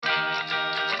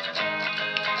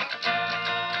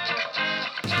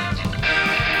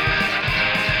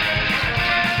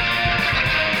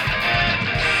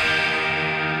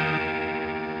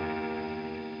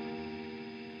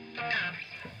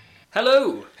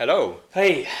Hello! Hello!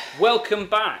 Hey, welcome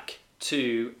back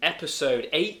to episode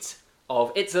 8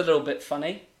 of It's a Little Bit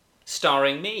Funny,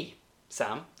 starring me,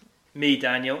 Sam. Me,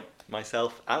 Daniel.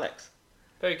 Myself, Alex.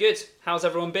 Very good. How's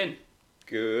everyone been?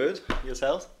 Good.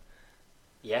 Yourselves?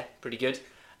 Yeah, pretty good.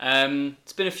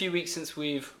 It's been a few weeks since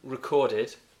we've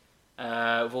recorded.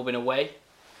 We've all been away,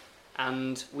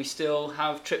 and we still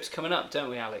have trips coming up,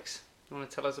 don't we, Alex? You want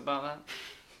to tell us about that?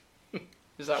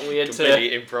 Is that weird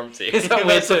Completely impromptu. Is that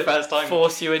weird the to first time,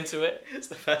 force you into it? It's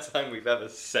the first time we've ever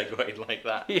segued like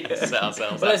that. Yeah. And set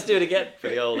ourselves Well, up let's do it again. for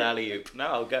the old alley-oop. No,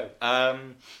 I'll go.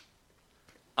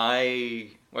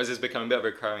 This is becoming a bit of a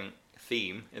recurring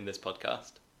theme in this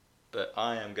podcast, but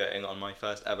I am going on my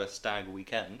first ever stag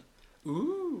weekend.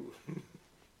 Ooh.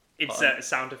 It's a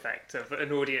sound effect of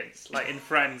an audience, like in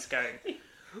Friends, going,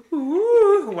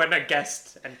 ooh, when a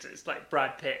guest enters, like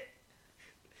Brad Pitt.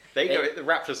 They go the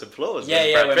rapturous applause Yeah,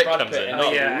 when when Brad Pitt Brad comes Pitt in.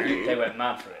 and yeah. they went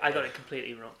mad for it. I got it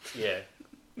completely wrong. Yeah.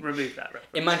 Remove that reference.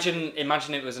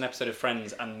 Imagine it was an episode of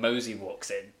Friends and Mosey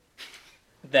walks in.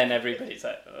 Then everybody's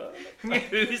like, oh.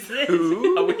 Who's this?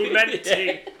 Who? Are we meant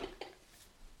to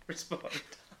respond?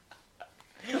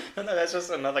 No, that's just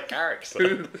another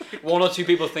character. One or two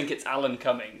people think it's Alan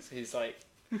Cummings who's like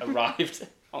arrived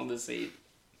on the scene.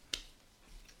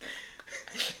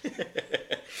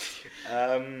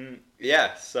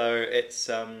 Yeah, so it's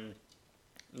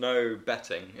no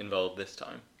betting involved this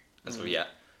time as of yet.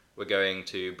 We're going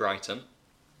to Brighton,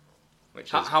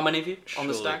 which is How many of you on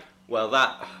the surely- stag? Well,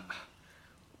 that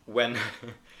when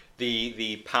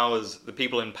the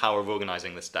people in power of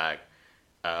organising the stag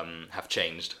have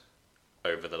changed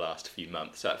over the last few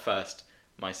months. So at first,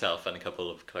 myself and a couple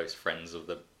of close friends of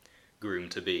the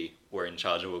groom-to-be were in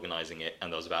charge of organising it,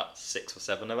 and there was about 6 or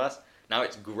 7 of us. Now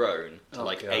it's grown to Oh,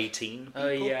 like God. 18 people. Oh,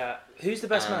 yeah. Who's the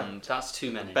best man? And That's too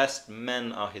many. the best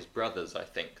men are his brothers, I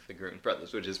think, the groom's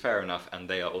brothers, which is fair enough, and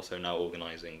they are also now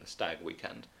organising the stag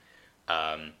weekend.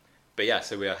 But yeah,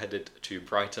 so we are headed to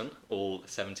Brighton, all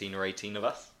 17 or 18 of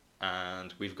us,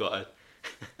 and we've got a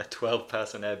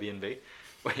 12-person Airbnb,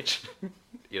 which,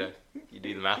 you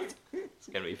do the math, it's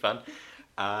going to be fun.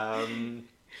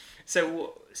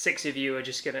 So 6 of you are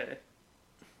just going to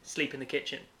sleep in the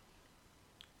kitchen?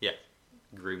 Yeah,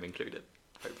 groom included,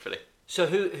 hopefully. So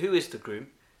who is the groom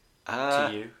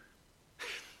to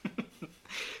you?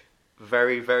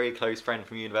 Very, very close friend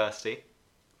from university.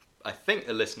 I think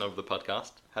a listener of the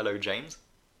podcast. Hello, James.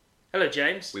 Hello,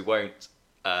 James. We won't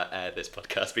air this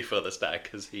podcast before the stag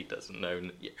because he doesn't know.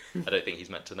 I don't think he's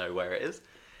meant to know where it is.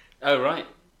 Oh, right.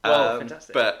 Well,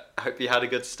 fantastic. But I hope you had a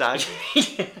good stag.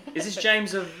 Is this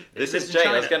James of... This is in James.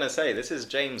 China? I was going to say this is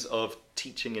James of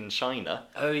Teaching in China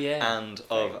Oh, yeah. and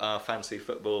of our fancy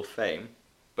football fame.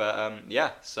 But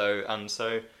yeah, so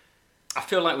I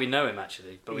feel like we know him,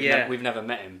 actually, but we've never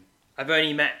met him. I've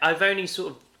only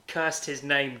sort of cursed his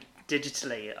name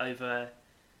digitally over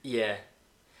Yeah.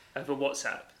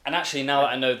 WhatsApp. And actually, now that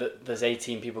I know that there's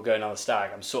 18 people going on the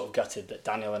stag, I'm sort of gutted that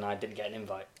Daniel and I didn't get an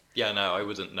invite. yeah, no, I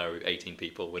wouldn't know 18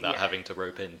 people without Yeah. having to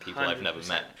rope in people I've never 100%.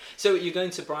 met. So you're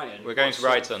going to Brighton? We're going to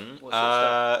Brighton. What sort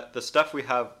of stuff? The stuff we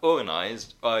have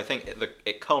organised, I think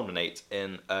it culminates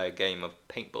in a game of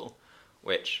paintball,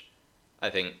 which I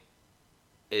think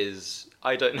is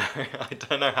I don't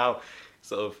know how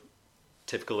sort of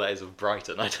typical that is of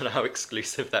Brighton. I don't know how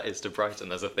exclusive that is to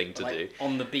Brighton as a thing to do.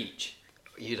 On the beach?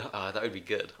 That would be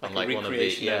good. Like on a like one of the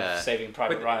recreation of Saving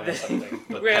Private Ryan or something.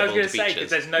 But I was pebbled going to say, beaches. because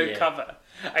there's no Yeah. cover.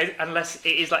 Unless it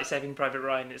is like Saving Private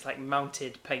Ryan, it's like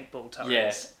mounted paintball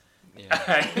turrets.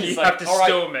 Yeah. you It's have to all right,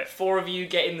 storm it. 4 of you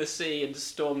get in the sea and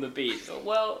storm the beach.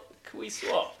 Well, can we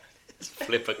swap? Just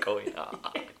flip a coin.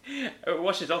 It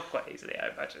washes off quite easily, I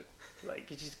imagine. Like,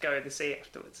 you just go in the sea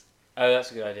afterwards. Oh, that's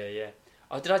a good idea, yeah.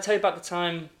 Oh, did I tell you about the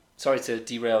time... Sorry to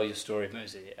derail your story,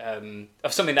 Mosey,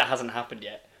 of something that hasn't happened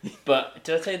yet. But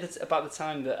did I tell you about the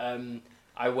time that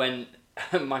I went...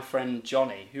 my friend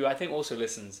Johnny, who I think also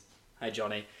listens... Hi,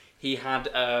 Johnny. He had...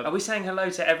 Are we saying hello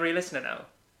to every listener now?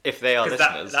 If they are 'Cause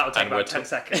listeners, that'll take and about we're 10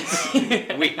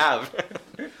 seconds. we have.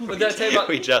 Well, did I tell you about...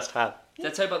 We just have. Did I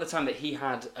tell you about the time that he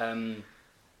had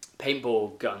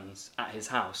paintball guns at his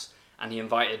house, and he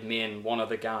invited me and one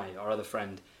other guy, our other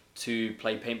friend, to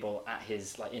play paintball at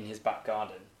his in his back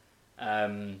garden.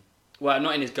 Well,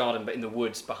 not in his garden, but in the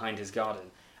woods behind his garden.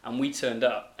 And we turned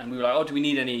up, and we were like, "Oh, do we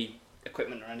need any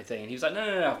equipment or anything?" And he was like,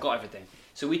 "No, I've got everything."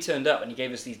 So we turned up, and he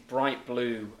gave us these bright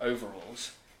blue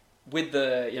overalls with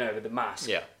the with the mask.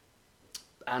 Yeah.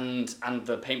 And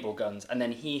the paintball guns, and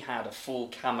then he had a full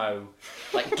camo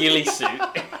ghillie suit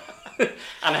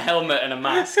and a helmet and a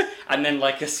mask, and then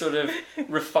like a sort of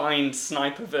refined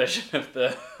sniper version of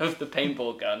the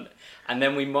paintball gun. And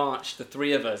then we marched, the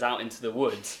 3 of us, out into the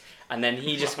woods, And then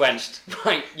he just went,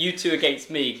 right, you two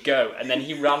against me, go. And then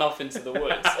he ran off into the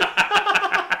woods.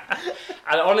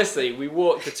 And honestly,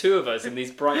 the two of us in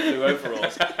these bright blue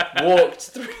overalls, walked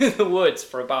through the woods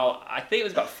for I think it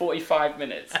was about 45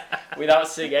 minutes without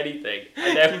seeing anything.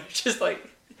 And then we were just like,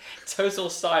 total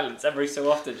silence. Every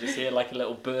so often, just hear like a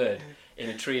little bird in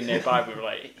a tree nearby. We were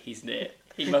like, he's near.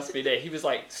 He must be near. He was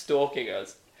like stalking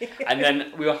us. And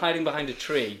then we were hiding behind a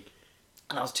tree.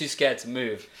 And I was too scared to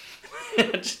move. I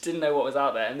just didn't know what was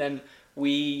out there. And then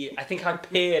I think I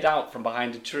peered out from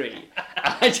behind a tree.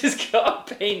 And I just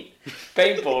got a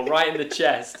paintball right in the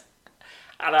chest.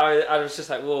 And I was just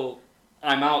like, well,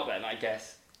 I'm out then, I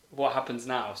guess. What happens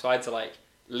now? So I had to like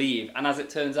leave. And as it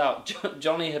turns out,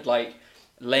 Johnny had like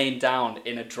lain down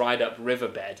in a dried up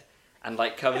riverbed and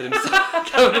like covered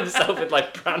himself with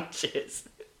like branches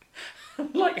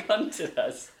and like hunted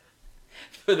us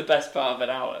for the best part of an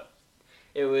hour.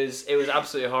 It was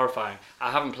absolutely horrifying.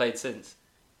 I haven't played since.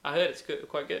 I heard it's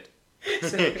quite good.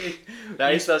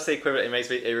 That's the equivalent.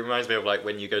 It reminds me of like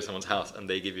when you go to someone's house and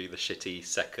they give you the shitty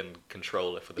second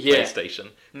controller for the PlayStation,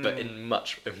 but in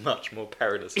a much more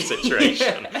perilous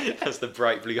situation. As the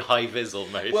bright blue high vis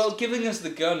almost. Well, giving us the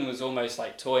gun was almost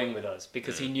like toying with us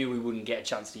because he knew we wouldn't get a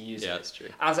chance to use it. Yeah, that's true.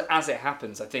 As it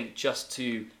happens, I think just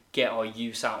to get our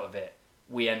use out of it,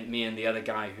 me and the other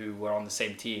guy who were on the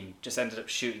same team just ended up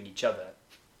shooting each other.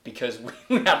 Because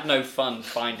we had no fun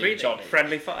finding Johnny.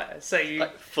 Friendly fire. So you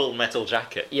like Full Metal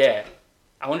Jacket. Yeah,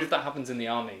 I wonder if that happens in the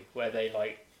army where they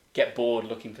like get bored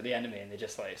looking for the enemy and they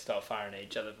just like start firing at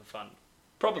each other for fun.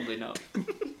 Probably not.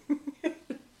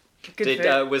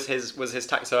 Was his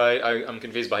tactics? So I'm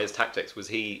confused by his tactics. Was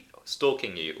he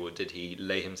stalking you, or did he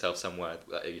lay himself somewhere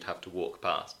that you'd have to walk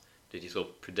past? Did he sort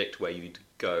of predict where you'd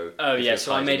go? Oh yeah,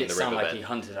 so I made it sound like he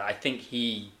hunted it. I think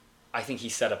he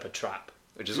set up a trap.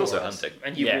 Which is also hunting.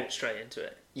 And you walked straight into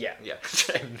it. Yeah. Yeah.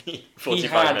 45 he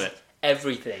had minutes.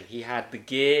 Everything. He had the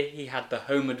gear, he had the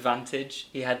home advantage,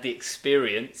 he had the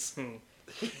experience.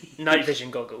 Night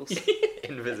vision goggles.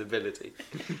 Invisibility.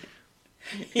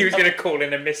 He was going to call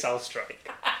in a missile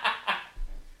strike.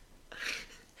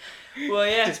 Well,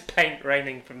 yeah. Just paint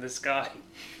raining from the sky.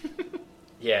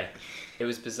 Yeah. It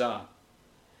was bizarre.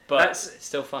 But it's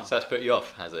still fun. So that's put you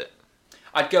off, has it?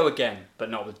 I'd go again, but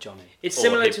not with Johnny. It's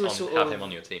similar to a sort of... Have him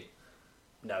on your team.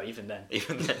 No, even then.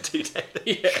 Even then, too.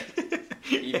 Yeah.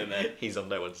 Even then. He's on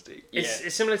no one's team.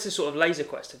 It's similar to sort of Laser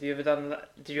Quest. Have you ever done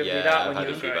that? Did you ever do that I've when had you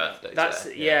a were few growing up?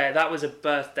 birthdays. That was a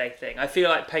birthday thing. I feel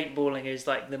like paintballing is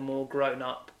like the more grown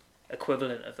up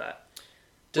equivalent of that.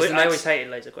 I always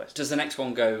hated Laser Quest. Does the next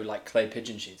one go like clay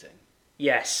pigeon shooting?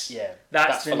 Yes. Yeah.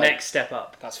 That's the next step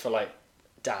up. That's for like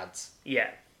dads.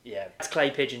 Yeah. Yeah. It's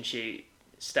clay pigeon shoot,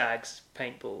 stags,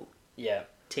 paintball. Yeah.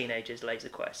 Teenagers, Laser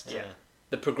Quest. Yeah.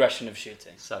 The progression of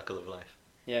shooting. Circle of life.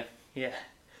 Yeah. Yeah.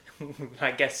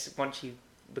 I guess once you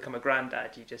become a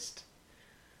granddad, you just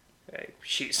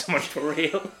shoot someone for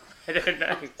real. I don't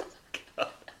know.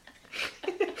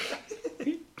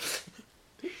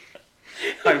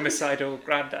 Homicidal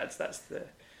granddads, that's the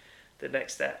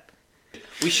next step.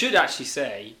 We should actually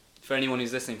say, for anyone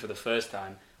who's listening for the first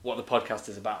time, what the podcast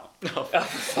is about. Oh, for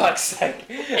fuck's sake.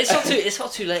 It's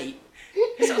not too late.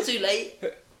 It's not too late.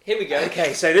 Here we go.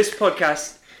 Okay, so this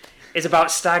podcast is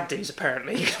about stag do's,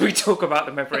 apparently. We talk about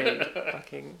them every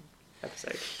fucking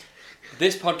episode.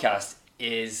 This podcast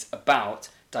is about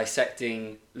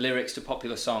dissecting lyrics to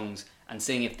popular songs and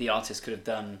seeing if the artist could have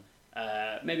done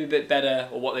maybe a bit better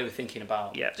or what they were thinking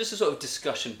about. Yeah. Just a sort of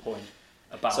discussion point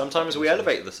about... Sometimes we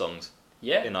elevate the songs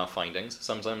in our findings.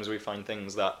 Sometimes we find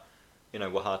things that,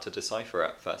 were hard to decipher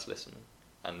at first listen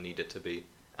and needed to be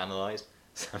analysed.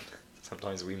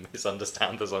 Sometimes we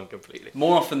misunderstand the song completely.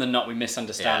 More often than not, we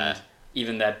misunderstand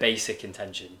even their basic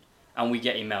intention, and we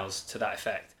get emails to that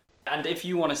effect. And if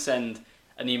you want to send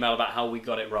an email about how we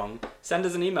got it wrong, send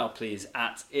us an email, please,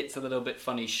 at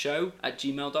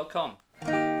itsalittlebitfunnyshow@gmail.com.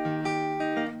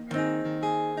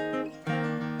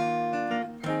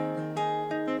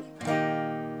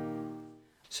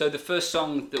 So the first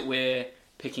song that we're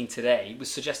picking today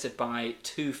was suggested by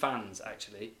two fans,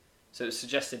 actually. So it was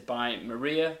suggested by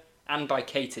Maria and by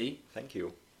Katie. Thank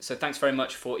you. So thanks very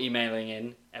much for emailing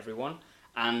in, everyone.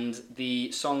 And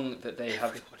the song that they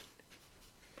have...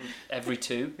 Every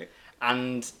two.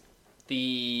 And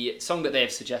the song that they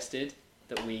have suggested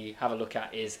that we have a look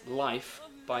at is Life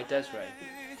by Desiree.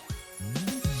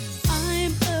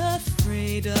 I'm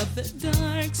afraid of the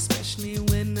dark, especially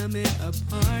when I'm in a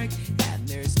park and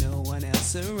there's no one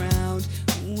else around.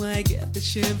 Ooh, I get the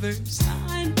shivers.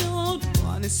 I don't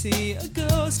want to see a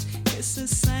ghost. It's a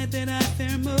sight that I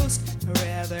fear most. I'd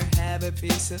rather have a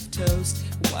piece of toast.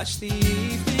 Watch the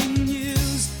evening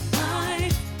news.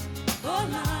 Life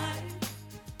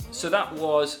So that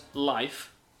was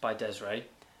Life by Des'ree.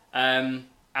 And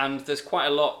there's quite a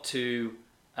lot to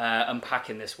unpack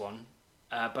in this one.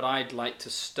 But I'd like to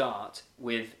start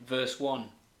with verse 1,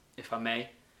 if I may.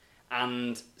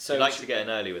 And so You like to get in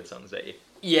early with songs, don't you?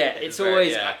 yeah, it's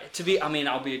always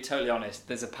I'll be totally honest.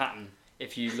 There's a pattern.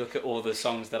 If you look at all the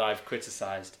songs that I've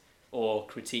criticised or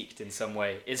critiqued in some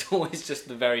way, it's always just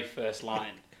the very first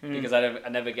line because I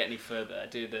never get any further. I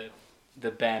do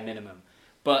the bare minimum.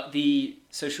 But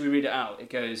so should we read it out?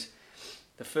 It goes,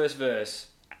 the first verse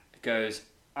goes,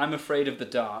 I'm afraid of the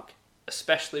dark,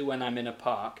 especially when I'm in a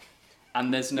park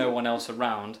and there's no one else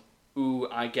around. Ooh,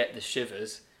 I get the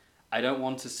shivers. I don't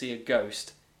want to see a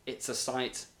ghost. It's a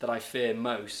sight that I fear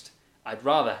most. I'd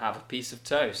rather have a piece of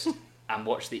toast and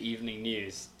watch the evening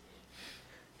news.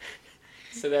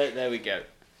 So there we go.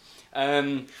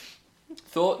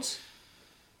 Thoughts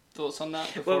on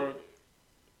that? Well,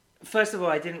 first of all,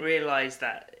 I didn't realise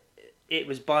that it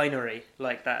was binary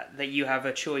like that. That you have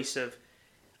a choice of,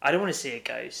 I don't want to see a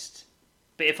ghost,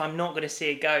 but if I'm not going to see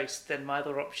a ghost, then my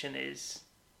other option is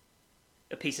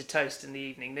a piece of toast in the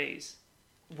evening news.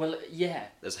 Well, yeah.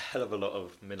 There's a hell of a lot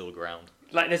of middle ground.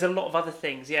 Like, there's a lot of other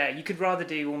things. Yeah, you could rather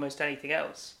do almost anything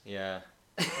else. Yeah.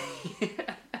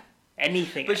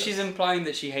 Anything. But else. she's implying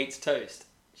that she hates toast.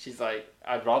 She's like,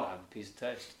 I'd rather have a piece of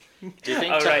toast. Do you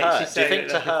think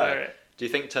Do you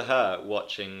think to her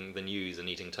watching the news and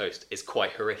eating toast is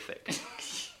quite horrific?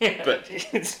 Yeah, but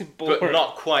it's but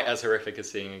not quite as horrific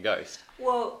as seeing a ghost.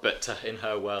 Well, But in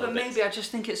her world, but maybe I just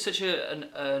think it's such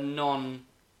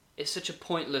it's such a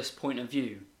pointless point of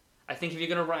view. I think if you're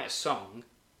going to write a song,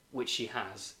 which she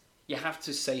has, you have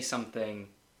to say something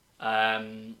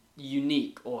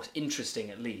unique or interesting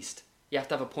at least. You have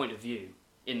to have a point of view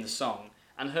in the song.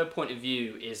 And her point of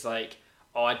view is like,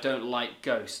 oh, I don't like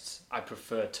ghosts, I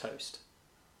prefer toast.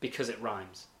 Because it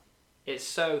rhymes. It's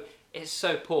so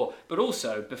poor. But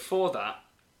also, before that,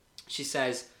 she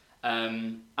says,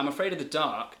 I'm afraid of the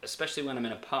dark, especially when I'm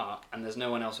in a park and there's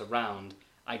no one else around.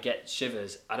 I get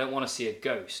shivers. I don't want to see a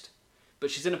ghost. But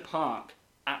she's in a park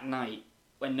at night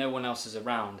when no one else is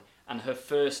around, and her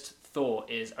first thought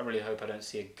is, I really hope I don't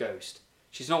see a ghost.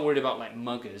 She's not worried about like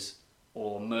muggers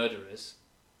or murderers.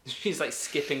 She's like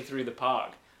skipping through the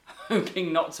park,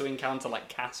 hoping not to encounter like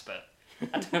Casper.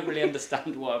 I don't really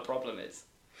understand what her problem is.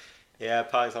 Yeah,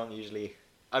 pies aren't usually.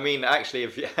 I mean, actually, I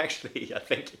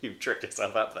think you've tricked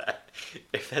yourself up there.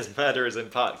 If there's murderers in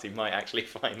parks, you might actually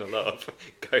find a lot of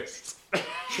ghosts.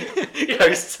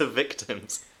 Ghosts of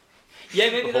victims. Yeah,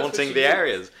 maybe that's haunting the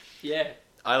areas. Yeah.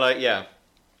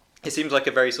 It seems like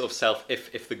a very sort of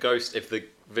if the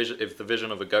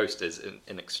vision of a ghost is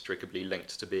inextricably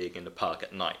linked to being in the park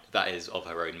at night, that is of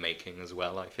her own making as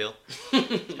well. I feel.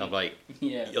 I'm like,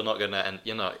 you're not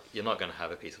gonna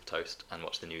have a piece of toast and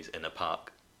watch the news in a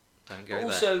park. Don't go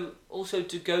there. Also,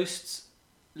 do ghosts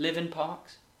live in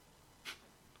parks?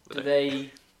 Do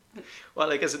they?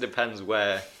 Well, I guess it depends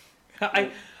where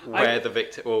the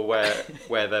victim or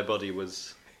where their body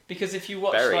was. Because if you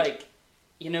watch buried. like,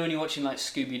 when you're watching like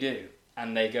Scooby-Doo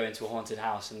and they go into a haunted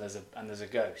house and there's a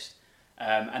ghost,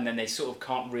 and then they sort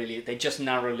of they just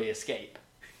narrowly escape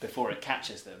before it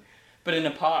catches them. But in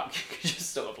a park, you could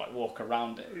just sort of like walk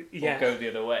around it or go the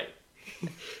other way.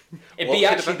 It'd be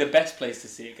actually the best place to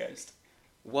see a ghost.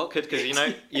 Because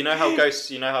you know how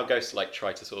ghosts like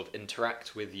try to sort of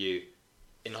interact with you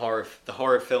in horror. The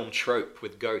horror film trope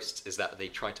with ghosts is that they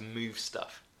try to move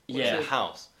stuff in a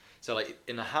house. So like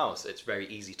in a house, it's very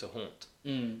easy to haunt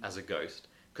as a ghost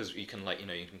because you can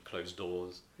you can close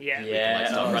doors. Yeah. You can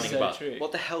start running so about. true.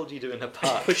 What the hell do you do in a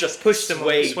park? Push them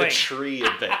sway on the tree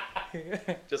a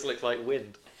bit. Just looks like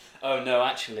wind. Oh no,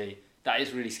 actually, that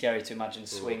is really scary to imagine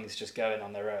swings just going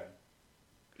on their own.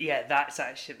 Yeah, that's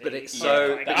actually. But it's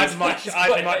I'd much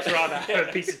rather have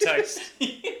a piece of toast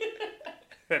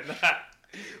than that.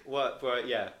 Well,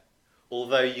 yeah.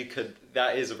 Although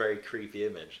that is a very creepy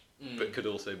image, but could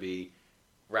also be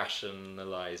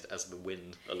rationalised as the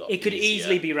wind a lot. It could easier.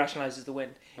 easily be rationalised as the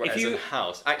wind. Whereas in a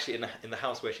house, actually in the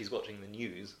house where she's watching the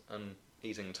news and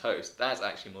eating toast, that's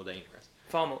actually more dangerous.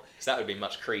 Far more. So that would be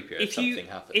much creepier if something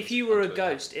happened. If you were a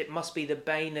ghost, it must be the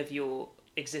bane of your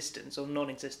existence or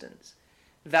non-existence.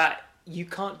 That you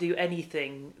can't do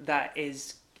anything that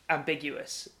is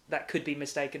ambiguous, that could be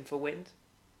mistaken for wind.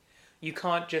 You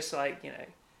can't just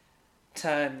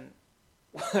turn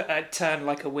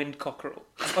like a wind cockerel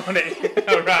on it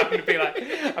around and be like,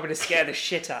 I'm going to scare the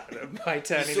shit out of them by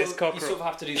turning this cockerel. You sort of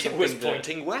have to do something. It was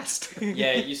pointing west.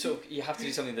 Yeah, you have to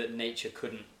do something that nature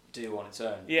couldn't do on its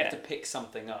own. Yeah. You have to pick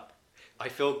something up. I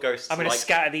feel ghosts. I'm going to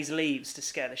scatter these leaves to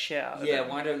scare the shit out of them. Yeah,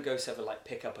 why don't ghosts ever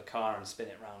pick up a car and spin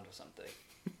it round or something?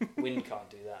 Wind can't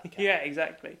do that. Can Yeah,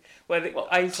 exactly. Well,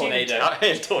 I assume- tornado.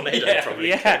 Tornado Yeah, probably.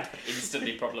 Yeah.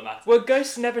 Instantly problematic. Well,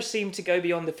 ghosts never seem to go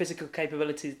beyond the physical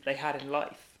capabilities they had in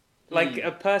life. Like,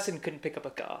 a person couldn't pick up a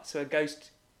car, so a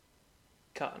ghost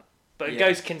can't. But a Yeah.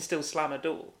 ghost can still slam a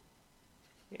door.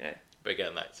 You know? But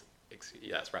again, that's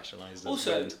rationalised.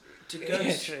 Also, as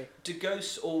Yeah, true. do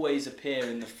ghosts always appear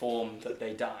in the form that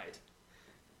they died?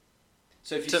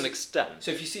 So if you to an see, extent.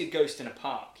 so if you see a ghost in a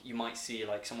park, you might see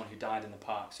like someone who died in the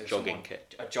park. So Jogging someone-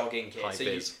 kit. A jogging kit. High So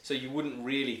vis. you wouldn't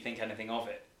really think anything of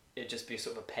it. It'd just be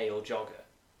sort of a pale jogger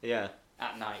Yeah,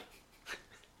 at night.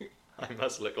 I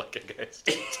must look like a ghost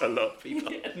to a lot of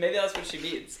people. Maybe that's what she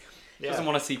means. She Yeah. doesn't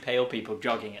want to see pale people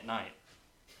jogging at night.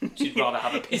 She'd rather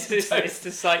have a piece of It's toast.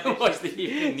 the sight What's that, the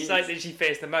evening news? sight that she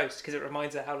fears the most because it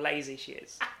reminds her how lazy she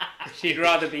is. She'd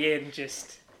rather be in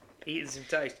just eating some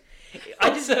toast.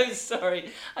 I'm so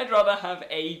sorry. I'd rather have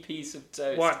a piece of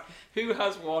toast. One. Who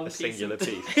has one A piece singular of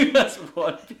piece. Who has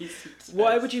one piece of toast?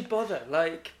 Why would you bother?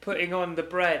 Like, putting on the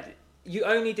bread. You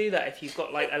only do that if you've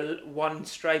got like one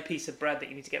stray piece of bread that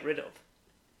you need to get rid of.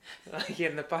 Like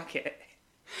in the packet.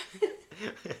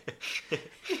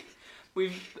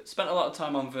 We've spent a lot of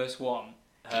time on verse 1.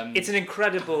 It's an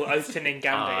incredible opening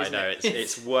gambit, I isn't know, it?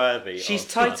 it's worthy. She's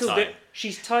of our titled time. it.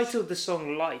 She's titled the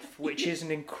song "Life," which is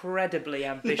an incredibly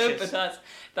No, ambitious. but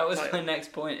that was Like- my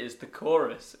next point, is the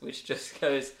chorus, which just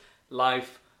goes,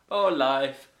 life, oh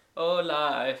life, oh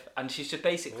life. And she's just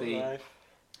basically... Life.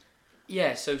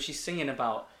 Yeah, so she's singing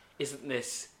about, isn't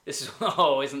this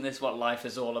what life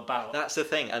is all about? That's the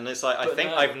thing, and it's like I But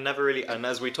think no. I've never really, and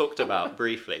as we talked about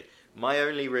briefly, my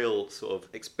only real sort of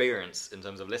experience in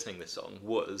terms of listening to this song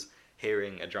was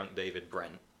hearing a drunk David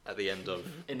Brent at the end of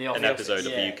In the an office, episode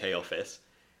yeah. of UK Office,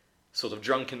 sort of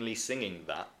drunkenly singing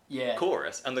that Yeah.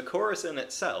 chorus, and the chorus in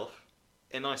itself,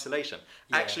 in isolation,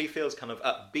 Yeah. actually feels kind of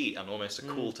upbeat and almost a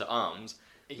call to arms,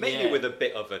 maybe Yeah. with a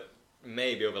bit of a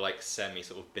like semi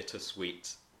sort of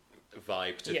bittersweet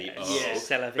vibe to Yeah, the yeah.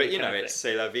 C'est la vie but you kind know, of it's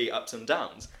c'est la vie ups and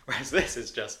downs. Whereas this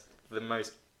is just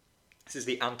this is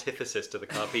the antithesis to the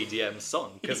Carpe Diem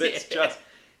song, because it's Yeah. just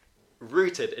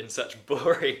rooted in such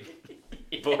boring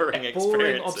experiences.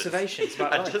 Boring observations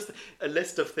about and life. just a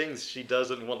list of things she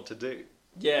doesn't want to do.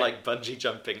 Yeah. Like bungee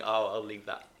jumping. Oh, I'll leave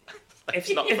that. If,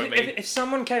 It's not for me. if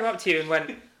someone came up to you and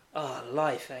went, "Oh,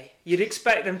 life, eh?" You'd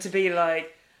expect them to be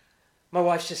like, "My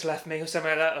wife's just left me," or something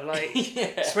like that, or like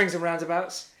Yeah. swings and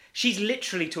roundabouts. She's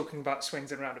literally talking about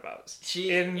swings and roundabouts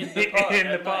in the the park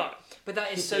at park. night. But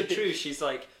that is so true. She's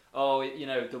like, oh, you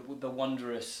know, the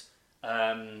wondrous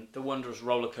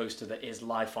roller coaster that is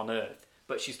life on Earth.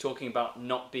 But she's talking about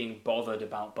not being bothered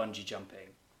about bungee jumping,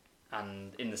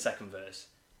 and in the second verse,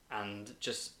 and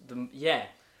just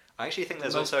I actually think the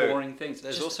there's most also boring things.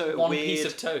 there's Just also a one weird, piece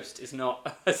of toast is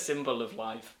not a symbol of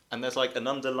life. and there's like an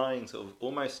underlying sort of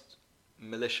almost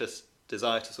malicious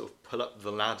desire to sort of pull up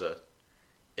the ladder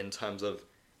in terms of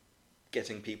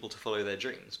getting people to follow their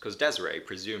dreams. Because Desiree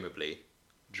presumably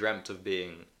dreamt of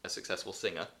being a successful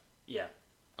singer Yeah.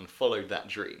 and followed that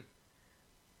dream.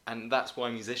 And that's why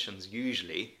musicians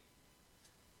usually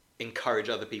encourage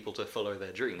other people to follow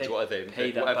their dreams, They whatever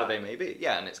pay that they back. may be.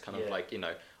 Yeah, and it's kind of Yeah. like, you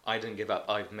know, I didn't give up,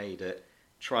 I've made it.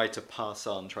 Try to pass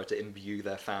on, try to imbue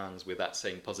their fans with that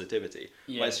same positivity.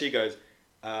 Yeah. Whereas she goes,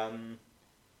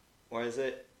 where is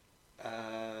it?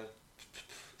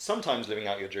 Sometimes living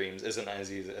out your dreams isn't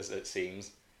as easy as it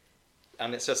seems.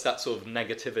 And it's just that sort of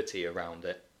negativity around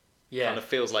it. Yeah. Kind of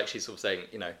feels like she's sort of saying,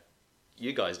 you know,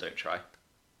 you guys don't try.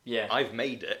 Yeah. I've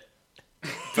made it.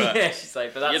 But, yeah, she's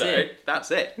like, but that's you know, it. that's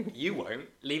it. You won't.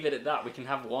 Leave it at that. We can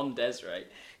have one Desiree,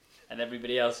 and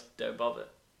everybody else don't bother.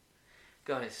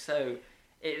 God,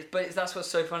 that's what's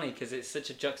so funny, because it's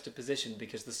such a juxtaposition,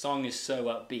 because the song is so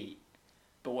upbeat,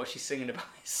 but what she's singing about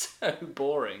is so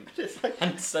boring It's like,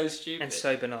 and so stupid. And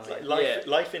so benign. it's like Yeah.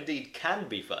 life indeed can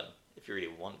be fun if you really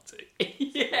want to.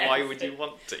 Yeah. Why would you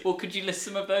want to? Well, could you list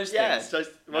some of those Yeah, things?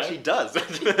 so, well, No? she does,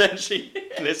 but then she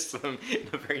lists them in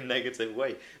a very negative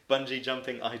way. Bungee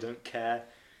jumping, I don't care.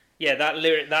 Yeah,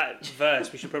 that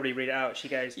verse, we should probably read it out. She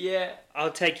goes, Yeah.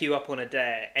 "I'll take you up on a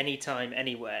dare, anytime,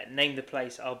 anywhere. Name the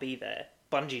place, I'll be there.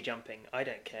 Bungee jumping, I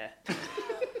don't care."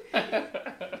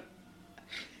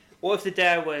 What if the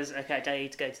dare was, "Okay, I dare you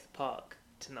to go to the park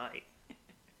tonight"?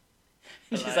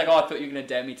 She's like, oh, I thought you were going to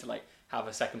dare me to, like, have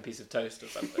a second piece of toast or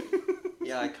something.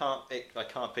 Yeah, I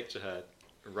can't picture her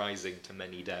rising to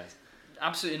many dares.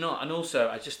 Absolutely not. And also,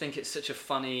 I just think it's such a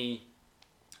funny...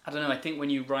 I don't know, I think when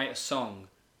you write a song,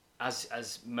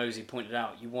 as Mosey pointed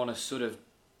out, you want to sort of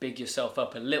big yourself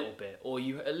up a little bit, or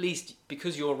you at least,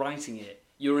 because you're writing it,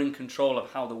 you're in control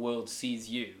of how the world sees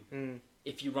you,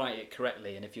 if you write it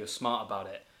correctly and if you're smart about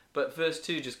it. But verse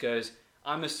 2 just goes,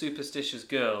 I'm a superstitious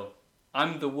girl.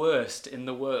 I'm the worst in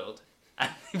the world. And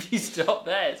if you stop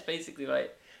there, it's basically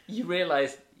like, you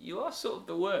realise you are sort of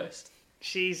the worst.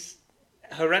 She's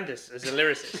horrendous as a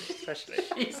lyricist, especially.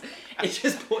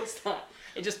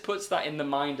 It just puts that in the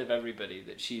mind of everybody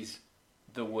that she's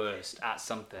the worst at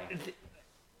something.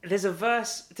 There's a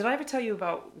verse. Did I ever tell you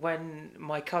about when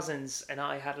my cousins and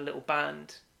I had a little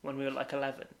band when we were like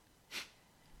 11?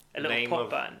 A little pop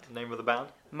band. Name of the band?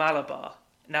 Malabar.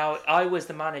 Now, I was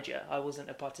the manager. I wasn't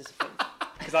a participant.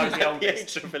 Because I was the At the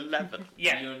oldest. age of 11.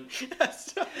 Yeah.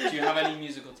 Do you have any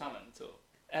musical talent at all?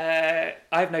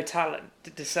 I have no talent,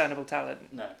 discernible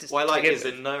talent. No. Just What I like to is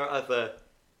give in no other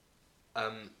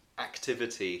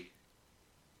activity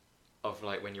of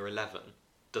like when you're 11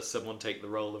 does someone take the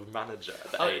role of manager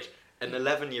at that age. An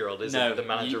 11-year-old isn't the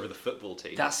manager of the football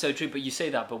team. That's so true, but you say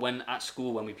that, but when at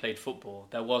school when we played football,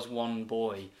 there was one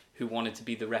boy who wanted to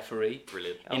be the referee.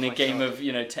 Brilliant. In a game of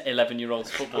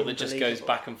 11-year-olds football that just goes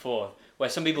back and forth, where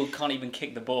some people can't even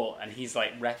kick the ball, and he's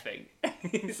like reffing.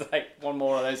 He's like, one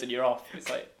more of those and you're off. It's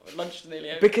like, lunch is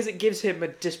nearly over. Because it gives him a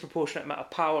disproportionate amount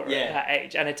of power Yeah. at that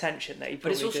age and attention that he probably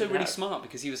But it's also didn't really have. smart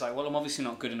because he was like, well, I'm obviously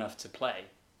not good enough to play,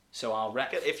 so I'll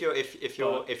ref.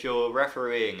 If you're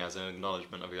refereeing as an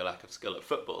acknowledgement of your lack of skill at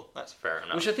football, that's fair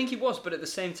enough. Which I think he was, but at the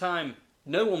same time,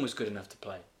 no one was good enough to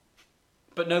play.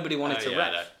 But nobody wanted to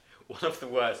ref. No. One of the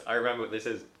worst. I remember this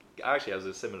is actually I was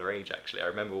a similar age. Actually, I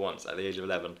remember once at the age of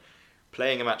 11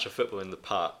 playing a match of football in the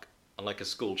park on like a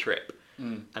school trip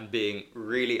and being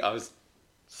really. I was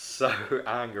so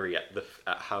angry at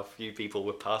how few people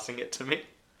were passing it to me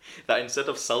that instead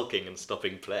of sulking and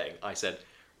stopping playing, I said,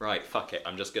 right, fuck it,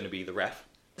 I'm just going to be the ref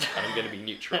and I'm going to be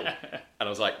neutral. And I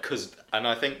was like, and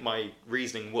I think my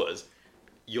reasoning was,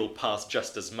 you'll pass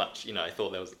just as much. I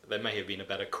thought there may have been a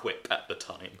better quip at the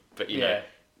time, but you'd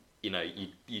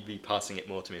be passing it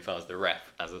more to me if I was the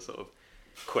ref as a sort of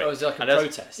quip. Oh, it was like a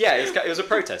protest. Yeah, it was a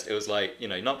protest. It was like,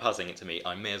 not passing it to me,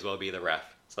 I may as well be the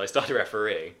ref. So I started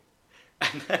refereeing,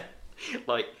 and then,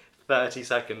 like 30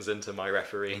 seconds into my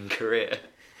refereeing career,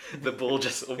 the ball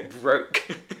just sort of broke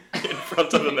in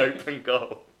front of an open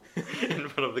goal. In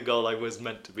front of the goal I was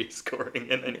meant to be scoring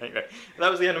in anyway. That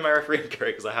was the end of my refereeing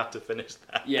career because I had to finish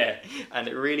that. Yeah. And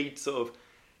it really sort of,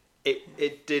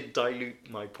 it did dilute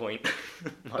my point.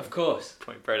 Of course.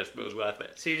 Point protest, but it was worth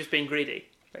it. So you're just being greedy,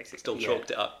 basically. Still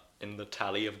chalked it up in the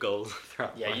tally of goals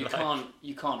throughout my life.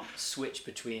 You can't switch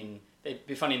between. It'd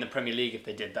be funny in the Premier League if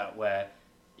they did that, where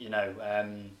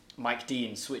Mike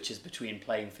Dean switches between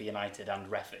playing for United and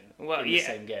reffing in the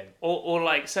same game. Or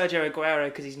like Sergio Aguero,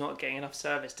 because he's not getting enough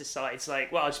service, decides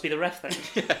like, well, I'll just be the ref then.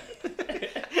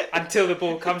 Until the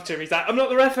ball comes to him, he's like, I'm not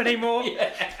the ref anymore.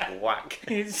 Yeah. Whack.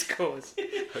 He scores.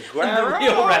 And the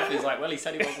real ref is like, well, he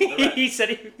said he wasn't the ref. He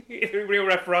said the real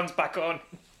ref runs back on.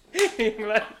 You're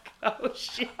like, oh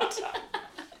shit.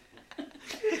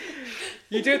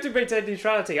 You do have to maintain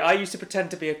neutrality. I used to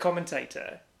pretend to be a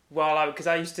commentator because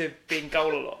I used to be in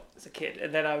goal a lot as a kid,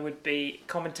 and then I would be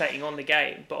commentating on the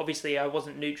game, but obviously I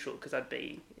wasn't neutral because I'd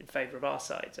be in favour of our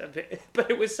side. But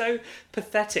it was so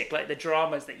pathetic, like the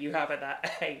dramas that you have at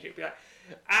that age. It'd be like,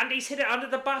 Andy's hit it under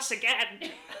the bus again.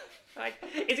 Like,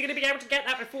 is he going to be able to get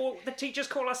that before the teachers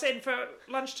call us in for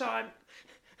lunchtime?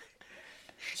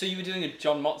 So you were doing a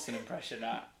John Motson impression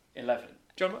at 11?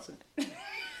 John Watson.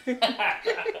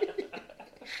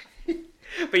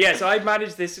 But yeah, so I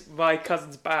managed my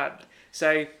cousin's band.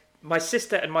 So my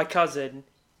sister and my cousin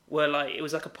were like, it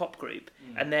was like a pop group.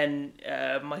 And then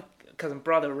my cousin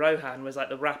brother Rohan was like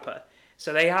the rapper.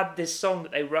 So they had this song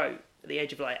that they wrote at the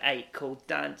age of like 8 called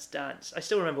Dance Dance. I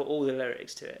still remember all the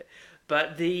lyrics to it.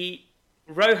 But the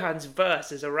Rohan's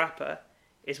verse as a rapper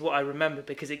is what I remember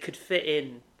because it could fit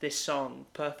in this song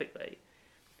perfectly.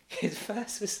 His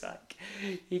verse was like,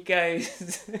 he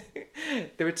goes,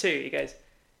 there were two, he goes,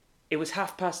 it was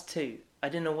 2:30. I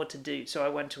didn't know what to do, so I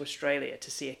went to Australia to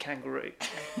see a kangaroo.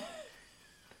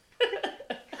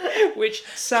 Which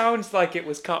sounds like it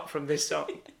was cut from this song.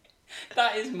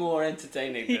 That is more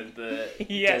entertaining than the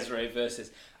Desiree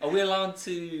verses. Are we allowed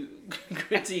to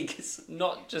critique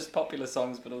not just popular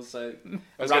songs, but also...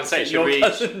 I was going to say,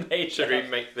 should we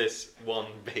make this one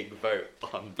big vote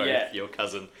on both your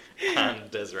cousin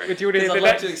and Desiree? Do you want to hear I'd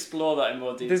like to explore that in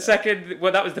more detail.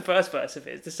 That was the first verse of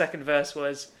his. The second verse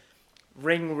was,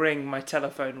 ring, ring, my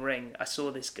telephone ring. I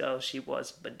saw this girl, she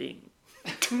was bading.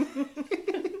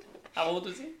 How old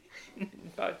was he?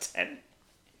 About 10.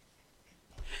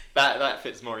 That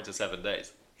fits more into 7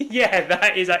 days. Yeah,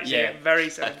 that is actually very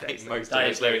 7 I days. think most of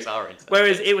those lyrics are into 7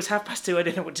 Whereas days. it was 2:30, I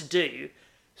didn't know what to do,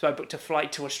 so I booked a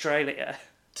flight to Australia.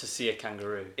 To see a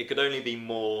kangaroo. It could only be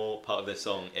more part of this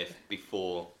song if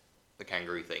before the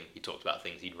kangaroo thing, he talked about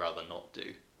things he'd rather not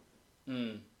do.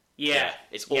 Yeah.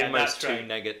 It's Yeah, almost that's too right.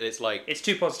 negative. It's like It's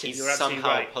too positive. he's You're absolutely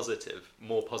somehow right. positive,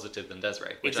 more positive than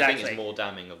Desiree, which I think Exactly. is more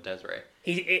damning of Desiree.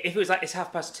 If it was like, it's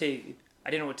 2:30, I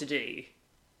don't know what to do.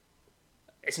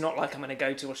 It's not like I'm going to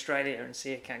go to Australia and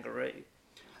see a kangaroo.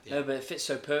 Yeah. No, but it fits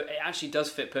it actually does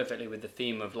fit perfectly with the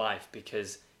theme of life,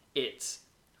 because it's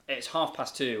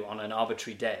 2:30 on an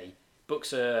arbitrary day,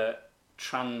 books a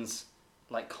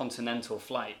continental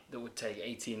flight that would take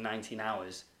 18, 19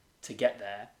 hours to get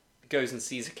there, goes and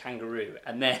sees a kangaroo,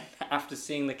 and then after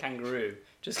seeing the kangaroo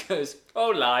just goes, oh,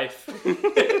 life.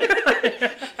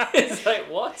 It's like,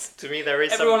 what? To me, there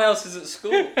is Everyone else is at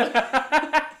school.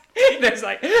 There's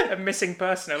like a missing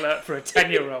person alert for a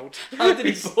 10-year-old. How did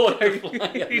he board the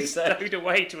flight? He's stowed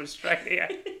away to Australia.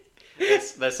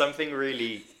 there's something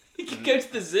really. He could go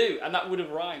to the zoo, and that would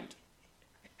have rhymed.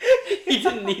 He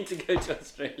didn't need to go to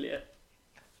Australia.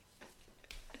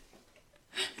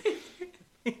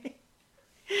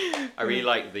 I really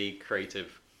like the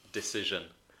creative decision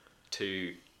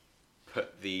to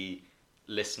put the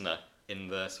listener in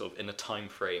the in a time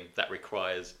frame that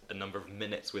requires a number of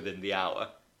minutes within the hour,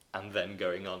 and then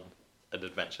going on an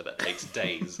adventure that takes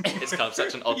days. It's kind of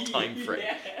such an odd time frame.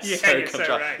 Yeah, you're so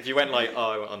right. If you went like,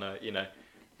 oh, I went on a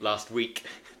last week,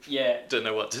 Yeah. didn't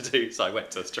know what to do, so I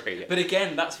went to Australia. But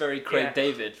again, that's very Craig Yeah.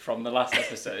 David from the last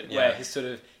episode, Yeah.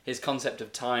 where his concept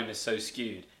of time is so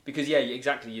skewed. Because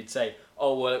exactly, you'd say,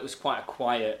 oh well, it was quite a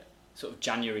quiet sort of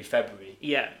January, February,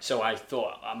 Yeah. so I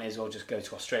thought I may as well just go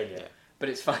to Australia. Yeah. But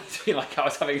it's funny to me, like I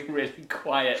was having a really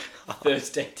quiet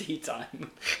Thursday tea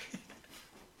time.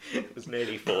 It was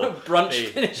nearly 4. Brunch Me.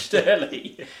 finished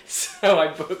early, so I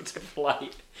booked a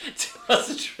flight to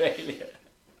Australia.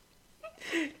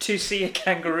 To see a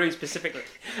kangaroo specifically.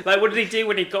 Like, what did he do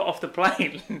when he got off the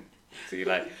plane? So you're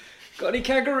like, got any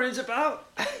kangaroos about?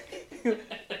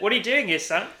 What are you doing here,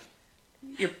 son?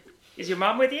 Is your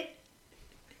mum with you?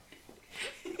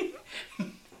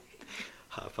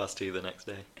 2:30 the next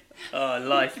day. Oh,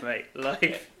 life, mate.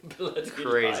 Life. Bloody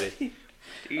Crazy.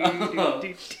 Oh,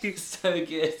 so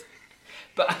good.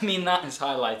 But I mean, that has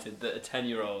highlighted that a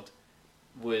 10-year-old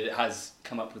has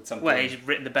come up with something Well, he's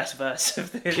written the best verse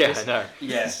of this. Yeah, I know.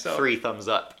 yeah, So- 3 thumbs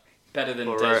up. better than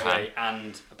Or Desiree, Rohan.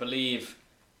 and I believe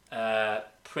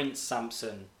Prince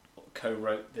Sampson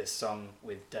co-wrote this song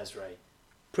with Desiree.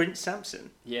 Prince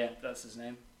Sampson. Yeah, that's his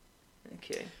name.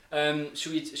 Okay.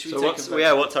 Should we So take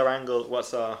what's our angle?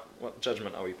 What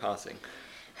judgment are we passing?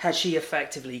 Has she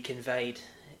effectively conveyed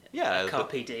Yeah,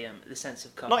 carpe diem, the sense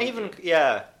of carpe not diem? even.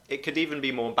 Yeah, it could even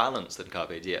be more balanced than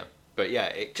carpe diem. But yeah,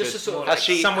 it Just could. a sort of has like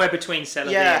she? somewhere between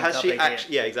Celebi Yeah, and has carpe she diem.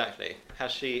 actually? Yeah, exactly.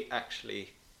 Has she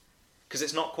actually? Because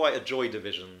it's not quite a Joy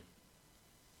Division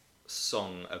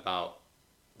song about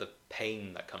the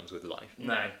pain that comes with life.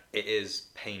 No, It is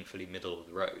painfully middle of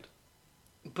the road.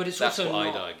 but it's That's also what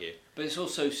not. I'd argue. But it's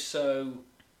also so.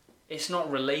 It's not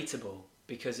relatable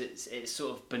because it's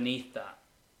sort of beneath that.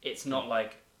 It's not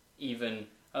like even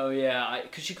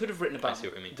because you could have written about see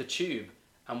what you mean. the Tube,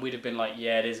 and we'd have been like,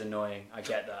 yeah, it is annoying. I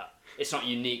get that. It's not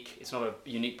unique. It's not a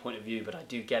unique point of view, but I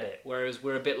do get it. Whereas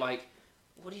we're a bit like,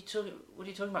 what are you talking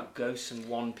about? Ghosts and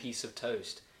one piece of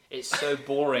toast. It's so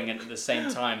boring and at the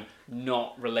same time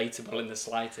not relatable in the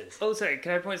slightest. Also,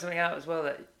 can I point something out as well?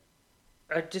 That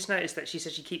I just noticed that she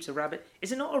said she keeps a rabbit.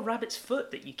 Is it not a rabbit's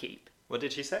foot that you keep? What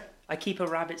did she say? I keep a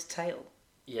rabbit's tail.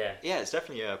 Yeah, Yeah, it's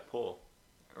definitely a paw,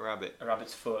 a rabbit, a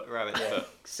rabbit's foot. a rabbit Yeah. foot.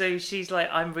 So she's like,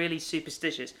 I'm really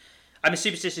superstitious. I'm a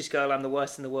superstitious girl. I'm the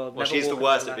worst in the world. Well, Never she's the walk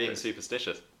worst under at being ladders.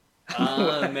 superstitious.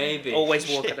 Ah, maybe. Always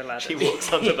walk under ladders. She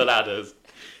walks under the ladders.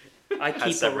 I has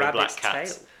keep a several rabbit's black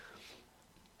cats.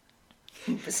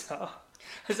 tail. Bizarre.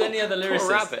 Has any other Poor lyricist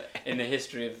rabbit. in the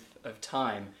history of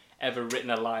time ever written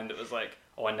a line that was like,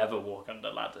 oh, I never walk under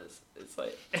ladders? It's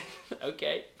like,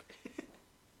 okay.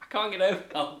 I can't get over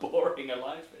how boring a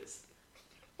life is.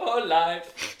 Oh,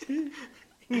 life.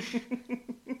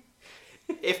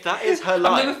 If that is her I've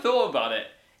life, never thought about it.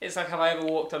 It's like, have I ever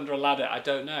walked under a ladder? I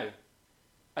don't know.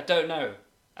 I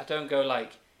don't go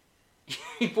like,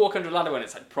 you walk under a ladder when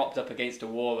it's like propped up against a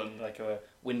wall and like a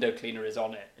window cleaner is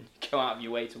on it and you go out of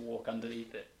your way to walk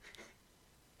underneath it.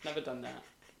 Never done that.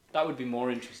 That would be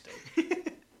more interesting.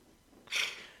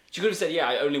 She could have said, yeah,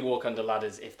 I only walk under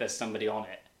ladders if there's somebody on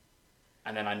it.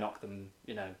 And then I knock them,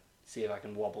 see if I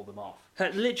can wobble them off.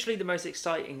 Literally the most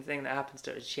exciting thing that happens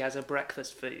to her is she has her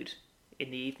breakfast food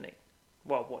in the evening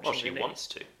while watching well, the she news. wants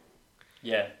to.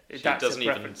 Yeah. She That's her doesn't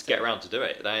even preference. get around to do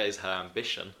it. That is her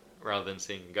ambition, rather than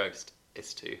seeing a ghost,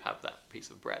 is to have that piece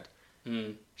of bread.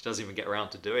 Mm. She doesn't even get around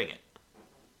to doing it.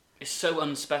 It's so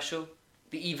unspecial.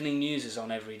 The evening news is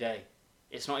on every day.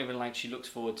 It's not even like she looks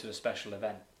forward to a special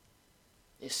event.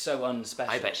 It's so unspecial.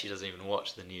 I bet she doesn't even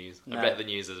watch the news. No. I bet the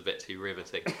news is a bit too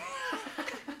riveting.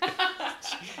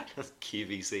 Just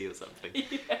QVC or something.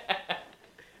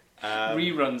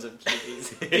 Reruns of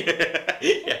TVs.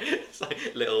 Yeah, it's like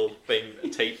a little thing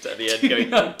taped at the end going,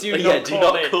 do "Oh, not do call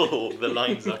not in." call, the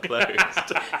lines are closed."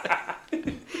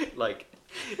 like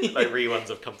reruns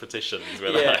of competitions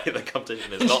where Yeah. the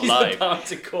competition is not She's live. about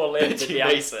to call in with the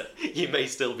answer. You may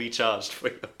still be charged for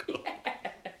your call.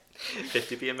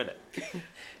 50p a minute.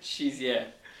 She's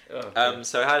Oh,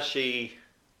 So has she?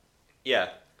 Yeah,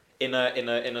 in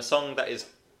a song that is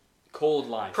called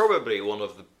life. probably one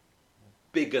of the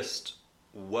biggest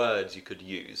words you could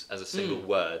use as a single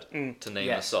word to name a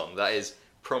Yes. song. That is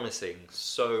promising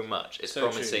so much. It's So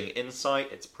promising insight.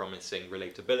 It's promising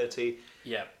relatability.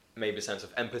 Yeah. Maybe a sense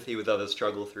of empathy with others'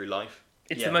 struggle through life.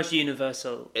 It's Yeah. the most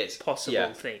universal It's- possible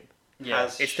yeah. theme. Yeah.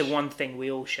 Has It's the one thing we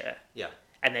all share. Yeah.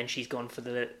 And then she's gone for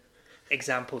the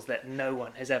examples that no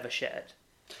one has ever shared.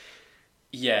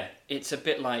 Yeah, it's a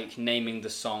bit like naming the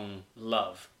song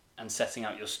Love and setting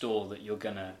out your stall that you're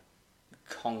gonna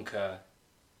conquer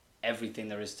everything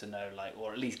there is to know, like,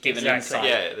 or at least give an Exactly. insight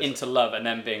Yeah, there's- into love, and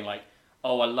then being like,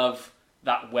 oh, I love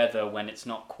that weather when it's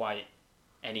not quite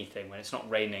anything, when it's not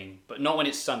raining, but not when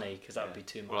it's sunny, because that would be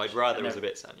too much. Well, I'd rather And it was a then-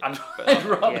 bit sunny. I'd but-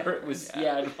 rather it was,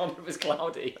 I'd rather it was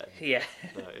cloudy. Yeah.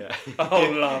 no, yeah. Oh,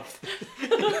 love.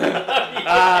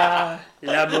 Ah,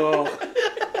 l'amour.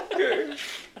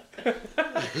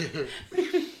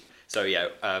 So yeah,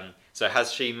 so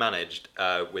has she managed,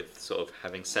 with sort of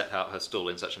having set out her stall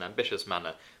in such an ambitious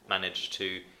manner, managed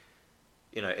to,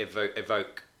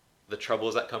 evoke the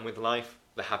troubles that come with life,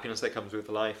 the happiness that comes with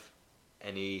life,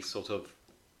 any sort of,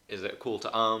 is it a call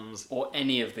to arms? Or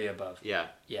any of the above. Yeah,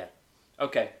 Yeah.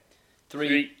 Okay.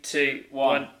 3, 2,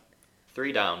 1.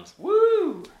 3 downs,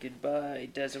 Woo! Goodbye,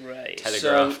 Desiree.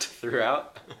 telegraphed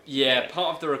throughout. Yeah,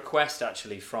 part of the request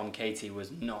actually from Katie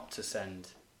was not to send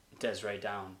Desiree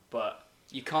down, but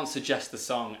you can't suggest the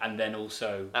song and then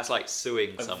also That's like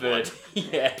suing a someone verdict.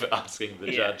 Yeah. for asking the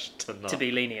Yeah. judge to not. To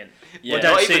be lenient. Yeah. Well,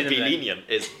 don't not sue even them be then. lenient,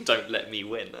 is don't let me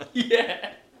win.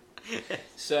 Yeah.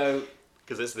 So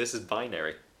Because this is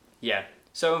binary. yeah.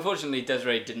 So unfortunately,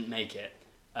 Desiree didn't make it.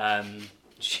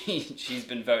 She's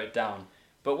been voted down.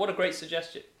 But what a great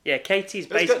suggestion. Yeah, Katie's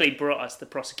It was basically brought us the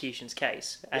prosecution's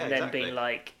case and Yeah, then exactly. being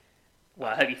like,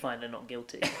 well, I hope you find her not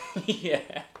guilty. Yeah.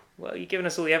 Well, you've given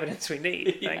us all the evidence we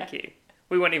need. Yeah. Thank you.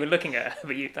 We weren't even looking at her,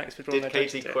 but thanks for drawing Did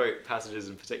attention Katie to it. quote passages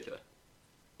in particular?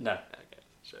 No, Okay,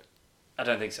 sure. I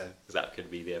don't think so. Because that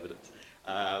could be the evidence.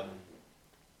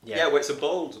 Yeah. Well, it's a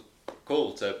bold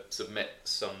call to submit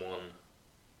someone,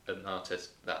 an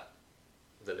artist that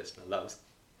the listener loves.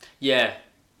 Yeah.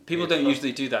 People It's don't fun.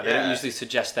 usually do that. They don't Yeah. usually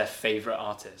suggest their favourite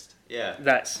artist. Yeah.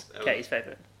 That's Oh. Katie's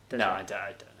favourite. No, I don't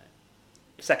know.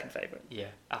 Second favourite. Yeah,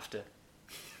 after.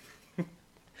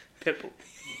 Pitbull.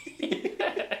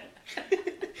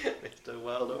 Mr.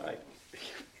 Worldwide.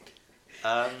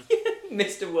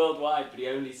 Mr. Worldwide, but he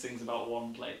only sings about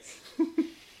one place.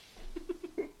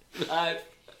 Live.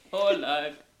 Oh,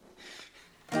 live.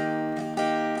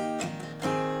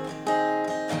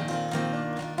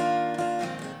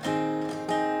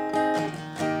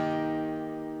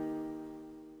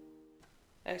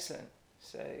 Excellent.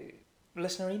 So,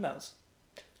 listener emails.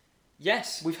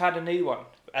 Yes. We've had a new one.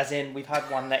 As in, we've had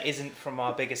one that isn't from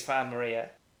our biggest fan, Maria.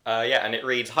 Yeah, and it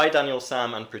reads, Hi Daniel,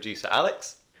 Sam and producer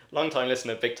Alex. Long time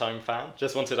listener, big time fan.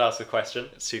 Just wanted to ask a question.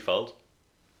 It's twofold.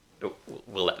 Oh,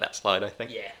 we'll let that slide, I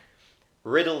think. Yeah.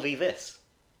 Riddle me this.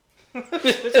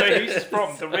 Sorry, who's this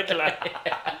from? The Riddler.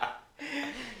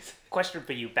 Question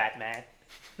for you, Batman.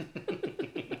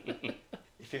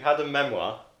 If you had a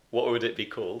memoir, what would it be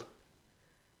called?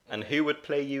 And who would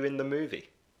play you in the movie?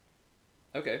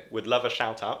 Okay. Would love a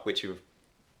shout out, which you've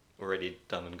already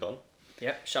done and gone.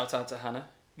 Yep. Shout out to Hannah.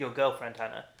 Your girlfriend,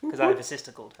 Hannah. Because I have a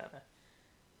sister called Hannah.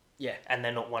 Yeah. And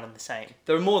they're not one and the same.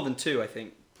 There are more than two, I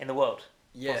think. In the world.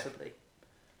 Yeah. Possibly.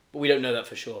 But we don't know that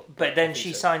for sure. But I then think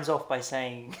she so. signs off by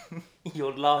saying,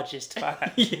 your largest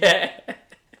fan. Yeah.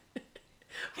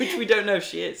 Which we don't know if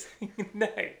she is. No.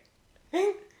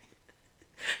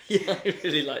 Yeah, I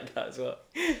really like that as well.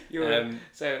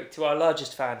 So, to our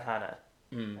largest fan, Hannah,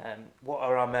 Mm. what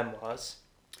are our memoirs?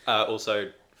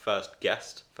 Also, first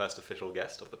official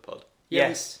guest of the pod,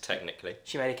 Yes. technically.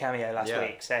 She made a cameo last Yeah.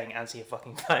 week saying, answer your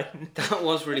fucking phone. That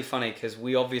was really funny because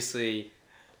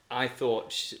I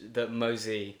thought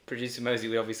that producer Mosey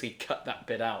would obviously cut that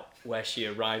bit out where she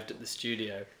arrived at the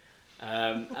studio.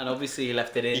 And obviously he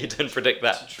left it in. You didn't predict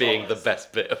that To being troll the us.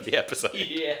 best bit of the episode.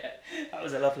 Yeah. That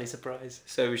was a lovely surprise.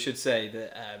 So we should say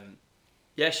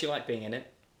that, she liked being in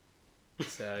it.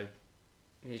 So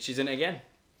she's in it again.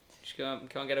 She can't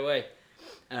get away.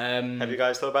 Have you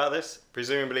guys thought about this?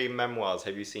 Presumably memoirs.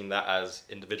 Have you seen that as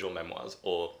individual memoirs,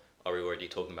 or are we already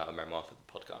talking about a memoir for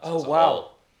the podcast? Oh as a wow,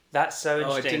 whole? that's so I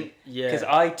interesting. didn't- yeah. Because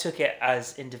I took it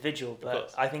as individual, but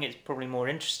course. I think it's probably more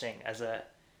interesting as a.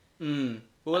 Well,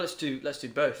 let's do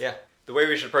both. Yeah. The way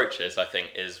we should approach this, I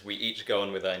think, is we each go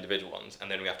on with our individual ones, and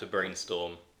then we have to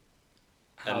brainstorm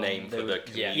a How name they for the would-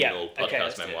 communal Yeah. Okay, podcast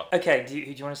let's do it. memoir. Okay, do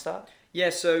you want to start? Yeah,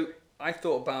 so I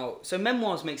thought about... So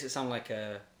memoirs makes it sound like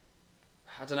a...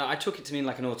 I don't know, I took it to mean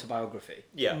like an autobiography.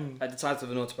 Yeah. Like the title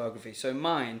of an autobiography. So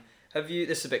mine,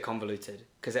 this is a bit convoluted,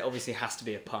 because it obviously has to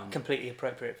be a pun. Completely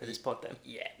appropriate for this pod then.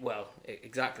 Yeah, well,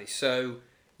 exactly. So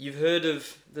you've heard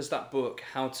of... There's that book,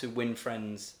 How to Win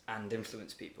Friends and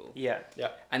Influence People. Yeah.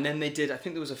 And then they did... I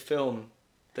think there was a film...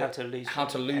 How to lose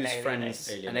friends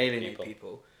and and alienate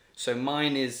people. So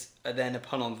mine is then a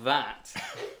pun on that,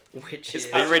 which It's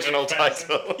is... the original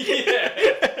title.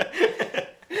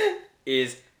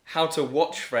 is how to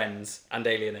watch friends and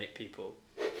alienate people.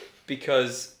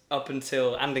 Because up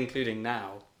until and including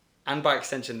now, and by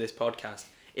extension this podcast,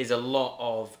 is a lot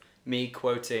of me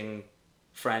quoting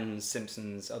Friends,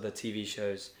 Simpsons, other TV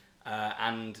shows,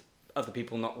 and other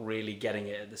people not really getting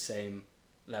it at the same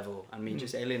level, and me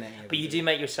just alienating everybody. But you do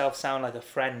make yourself sound like a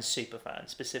Friends superfan,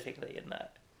 specifically in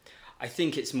that. I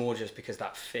think it's more just because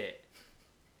that fit.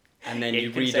 And then Yeah, you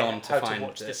can read say on to how find to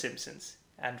watch that... The Simpsons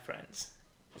and Friends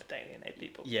to alienate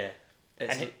people. Yeah,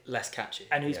 it's And less catchy.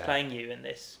 And who's Yeah. playing you in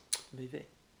this movie?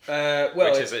 Well,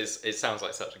 Which it sounds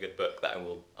like such a good book that it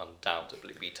will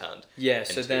undoubtedly be turned yeah.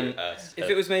 So into then, a if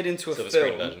it was made into a silver screen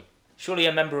film, version. Surely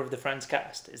a member of the Friends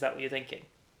cast. Is that what you're thinking?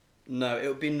 no, it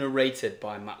would be narrated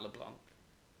by Matt LeBlanc.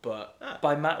 But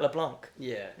By Matt LeBlanc,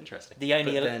 yeah, Interesting. the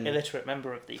only But then- illiterate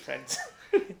member of the Friends.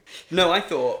 no, I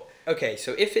thought okay.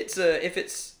 So if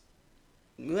it's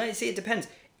well, see, it depends.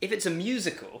 If it's a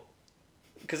musical,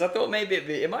 because I thought maybe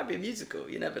it might be a musical.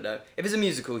 You never know. If it's a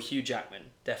musical, Hugh Jackman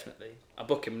definitely. I'll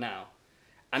book him now.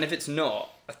 And if it's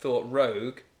not, I thought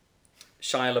Rogue,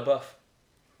 Shia LaBeouf.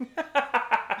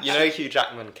 You know Hugh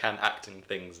Jackman can act in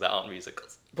things that aren't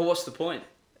musicals. But what's the point?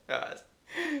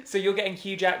 So you're getting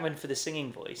Hugh Jackman for the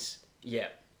singing voice, Yeah.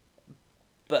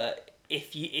 but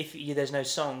if you there's no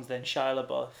songs, then Shia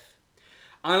LaBeouf.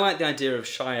 I like the idea of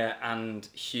Shia and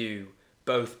Hugh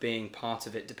both being part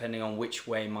of it, depending on which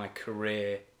way my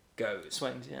career goes.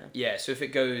 Swings, yeah. Yeah. So if it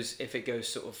goes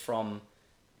sort of from,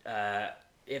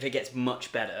 if it gets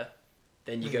much better,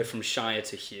 then you go from Shia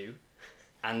to Hugh,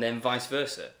 and then vice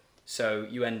versa. So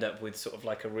you end up with sort of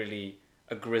like a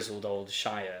grizzled old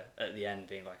Shia at the end,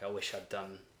 being like, I wish I'd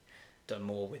done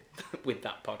more with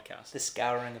that podcast. The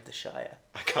scouring of the Shire.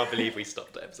 I can't believe we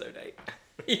stopped at episode 8.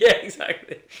 Yeah,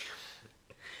 exactly.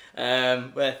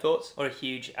 Thoughts? Or a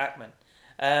huge Ackman.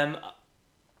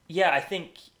 Yeah, I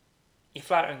think you're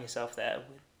flattering yourself there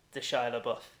with the Shia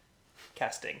LaBeouf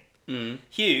casting. Mm.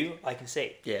 Hugh, I can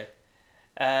see. Yeah.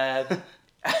 And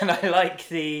I like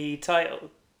the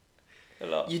title a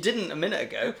lot. You didn't a minute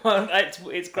ago. Well,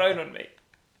 it's grown on me.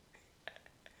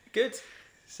 Good.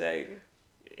 So,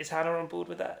 is Hannah on board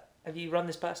with that? Have you run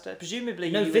this past her?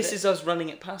 Presumably, No, you this were is us running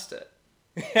it past her.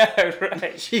 yeah,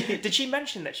 right. Did she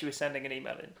mention that she was sending an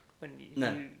email in when you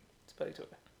spoke to her?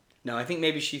 No, I think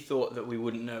maybe she thought that we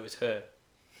wouldn't know it was her.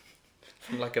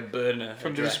 From like a burner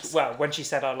From address. well, when she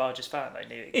said our largest fan, I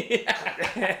knew.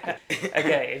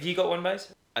 Okay, have you got one,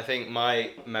 Mose? I think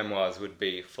my memoirs would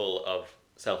be full of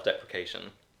self-deprecation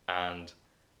and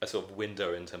a sort of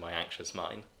window into my anxious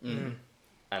mind. Mm.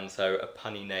 And so a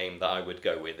punny name that I would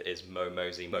go with is Mo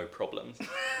Mosey Mo Problems.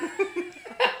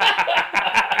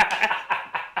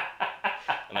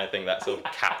 And I think that sort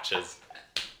of captures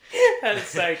That's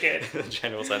so good. the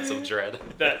general sense of dread.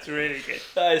 That's really good.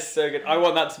 That is so good. I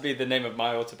want that to be the name of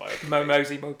my autobiography. Mo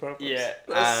Mosey, Mo Problems. Yeah,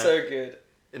 that's so good.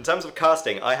 In terms of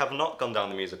casting, I have not gone down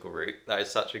the musical route. That is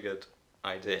such a good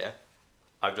idea.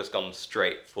 I've just gone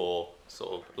straight for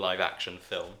sort of live action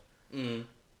film. Mm.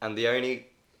 And the only...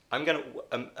 I'm going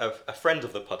to... a friend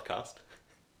of the podcast,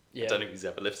 Yeah. I don't know if he's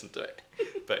ever listened to it,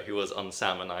 but who was on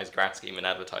Sam and I's grad scheme in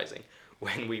advertising,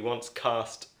 when we once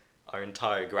cast our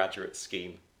entire graduate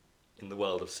scheme in the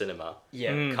world of cinema,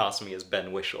 Yeah. cast me as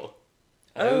Ben Whishaw.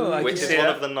 Oh, I which can is see one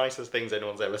that. of the nicest things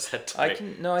anyone's ever said to me. I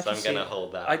can so I'm see going to it.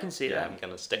 hold that. I can see that. I'm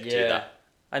going to stick to Yeah. that.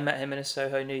 I met him in a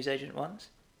Soho newsagent once,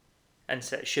 and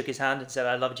shook his hand and said,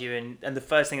 "I loved you." And the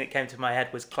first thing that came to my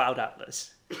head was Cloud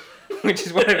Atlas, which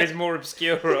is one of his more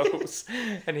obscure roles.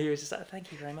 And he was just like,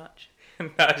 "Thank you very much."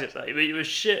 And I was just like, "But you were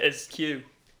shit as Q."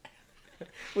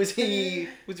 Was he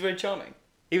very charming?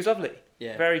 He was lovely,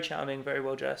 Yeah. very charming, very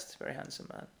well dressed, very handsome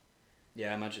man.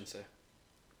 Yeah, I imagine so.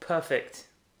 Perfect.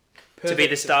 to be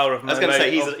the star of I was going to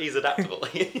say he's adaptable.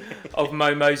 of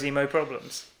Mo Mosey, Mo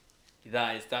Problems.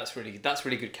 That's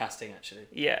really good casting, actually.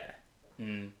 Yeah.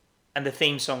 And the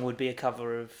theme song would be a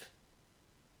cover of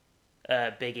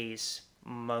Biggie's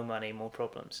Mo Money, More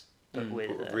Problems. But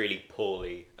with really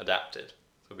poorly adapted. It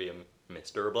would be a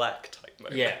Mr. Black type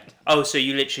moment. Yeah. Oh, so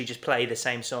you literally just play the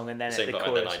same song and then at the chorus.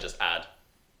 And then I just add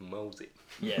Mosey.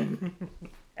 Yeah.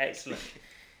 Excellent.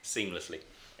 Seamlessly.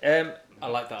 I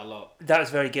like that a lot. That was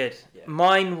very good. Yeah.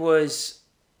 Mine was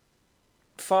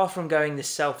far from going the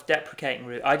self-deprecating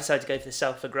route. I decided to go for the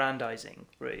self-aggrandizing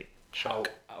route. How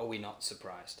are we not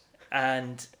surprised?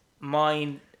 And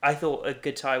mine, I thought a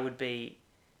good tie would be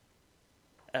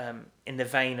in the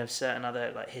vein of certain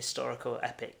other like historical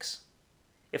epics.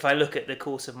 If I look at the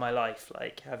course of my life,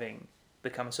 like having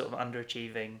become a sort of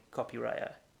underachieving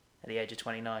copywriter at the age of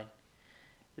 29,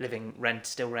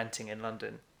 still renting in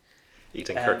London.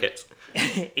 Eating crickets.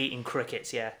 Eating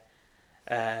crickets, yeah.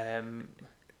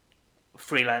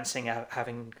 Freelancing,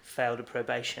 having failed a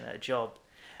probation at a job.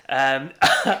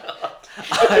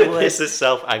 This is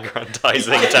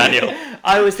self-aggrandizing, Daniel.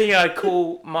 I was thinking I'd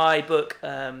call my book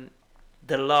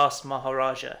The Last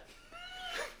Maharaja.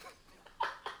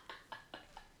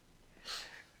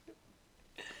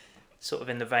 Sort of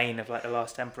in the vein of like The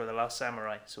Last Emperor, The Last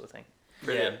Samurai sort of thing.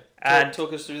 Brilliant. And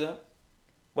talk us through that.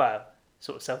 Well,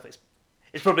 sort of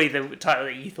it's probably the title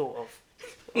that you thought of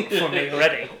for me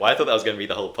already. Well, I thought that was going to be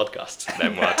the whole podcast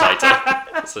memoir title.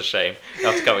 It's a shame. You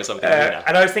have to come with something new now.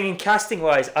 And I was thinking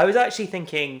casting-wise, I was actually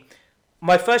thinking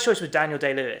my first choice was Daniel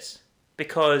Day-Lewis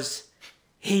because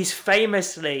he's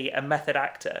famously a method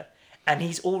actor and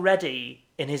he's already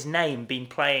in his name been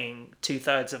playing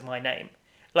 2/3 of my name.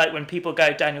 Like when people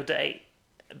go Daniel Day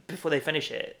before they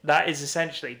finish it, that is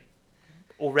essentially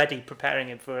already preparing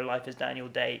him for a life as Daniel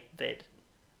David,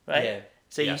 right? Yeah.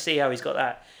 So you see how he's got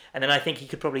that. And then I think he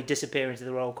could probably disappear into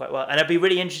the role quite well. And I'd be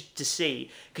really interested to see,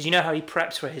 because you know how he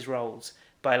preps for his roles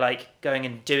by like going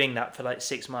and doing that for like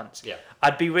 6 months. Yeah.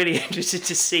 I'd be really interested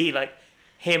to see like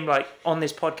him like on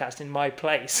this podcast in my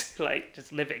place, like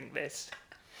just living this.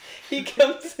 He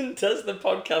comes and does the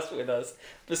podcast with us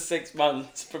for 6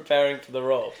 months, preparing for the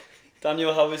role.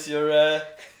 Daniel, how was your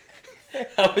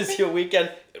weekend?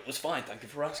 It was fine, thank you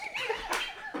for asking.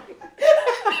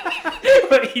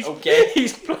 But Okay.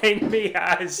 he's playing me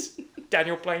as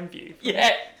Daniel Plainview.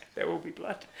 Yeah. There will be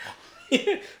blood.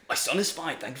 My son is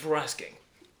fine, thank you for asking.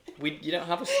 You don't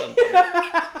have a son.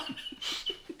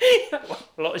 Well,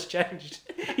 a lot has changed.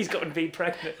 He's gotten to be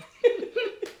pregnant.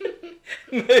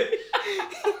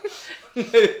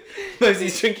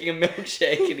 Mosey's drinking a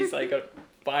milkshake and he's like got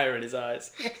fire in his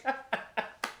eyes.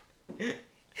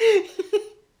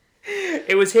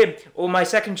 It was him. Or my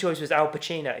second choice was Al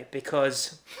Pacino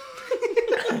because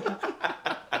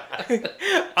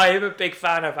I am a big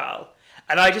fan of Al.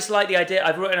 And I just like the idea.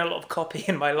 I've written a lot of copy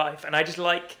in my life and I just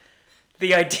like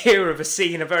the idea of a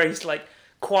scene, a very like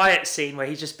quiet scene where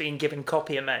he's just being given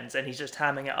copy amends and he's just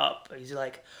hamming it up. He's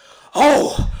like,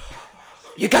 "Oh,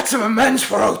 you got some amends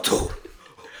for O2.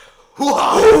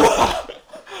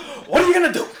 What are you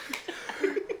gonna do?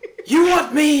 You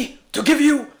want me to give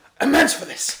you amends for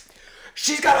this?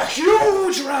 She's got a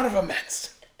huge round of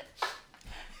amends.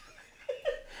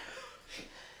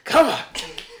 Come on."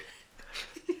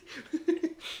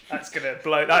 That's gonna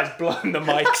blow. That is blowing the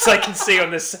mics. I can see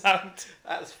on the sound.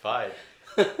 That's fine.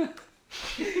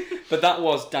 But that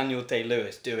was Daniel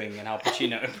Day-Lewis doing an Al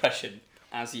Pacino impression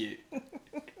as you.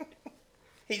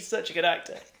 He's such a good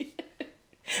actor.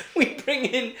 We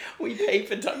pay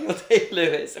for Daniel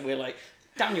Day-Lewis and we're like,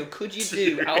 Daniel, could you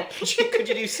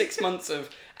do 6 months of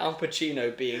Al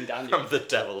Pacino being Daniel? From the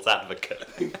devil's advocate.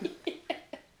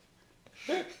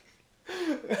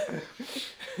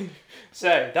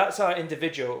 So that's our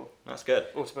individual That's good.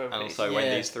 autobiographies. And also when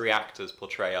Yeah. these three actors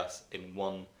portray us in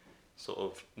one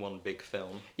big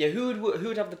film. Yeah, who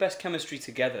would have the best chemistry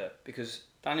together? Because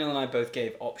Daniel and I both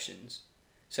gave options.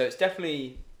 So it's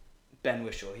definitely Ben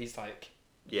Whishaw. He's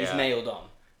nailed on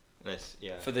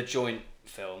for the joint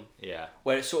film. Yeah.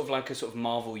 Where it's sort of like a sort of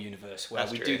Marvel universe where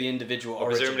That's we true. do the individual Well,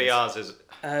 origins. presumably ours is.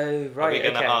 Oh, right. Are we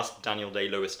going to okay. ask Daniel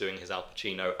Day-Lewis doing his Al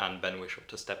Pacino and Ben Whishaw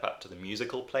to step up to the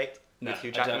musical plate No, with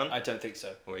Hugh Jackman? I don't think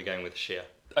so. Or are we going with Sheer?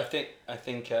 I think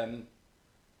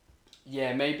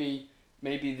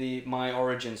maybe my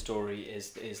origin story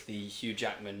is the Hugh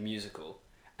Jackman musical,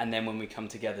 and then when we come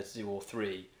together to do all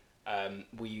three,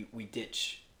 we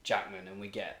ditch Jackman and we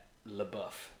get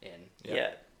LaBeouf in.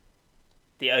 Yeah.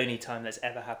 The only time that's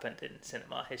ever happened in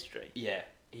cinema history. Yeah,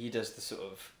 he does the sort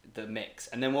of the mix,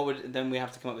 and then then we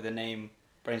have to come up with a name,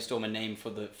 brainstorm a name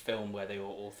for the film where they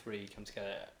all three come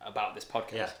together about this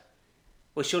podcast. Yeah.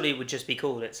 Well, surely it would just be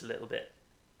called It's a Little Bit.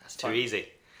 That's too easy.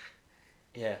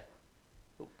 Yeah.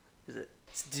 Is it?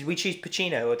 Did we choose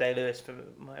Pacino or Day-Lewis for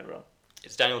my role?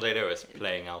 It's Daniel Day-Lewis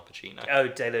playing Al Pacino. Oh,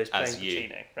 Day-Lewis As playing you.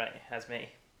 Pacino. Right, as me.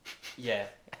 Yeah.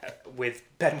 With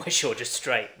Ben Whishaw just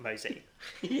straight, Mosey.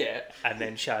 Yeah. And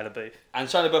then Shia LaBeouf. And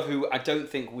Shia LaBeouf, who I don't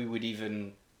think we would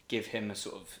even give him a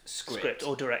sort of script.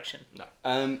 Or direction.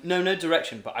 No. No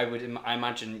direction, but I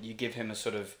imagine you give him a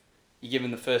sort of, you give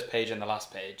him the first page and the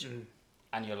last page,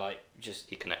 and you're like, just...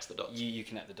 He connects the dots. You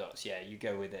connect the dots, yeah, you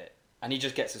go with it. And he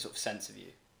just gets a sort of sense of you.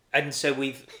 And so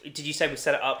did you say we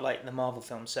set it up like the Marvel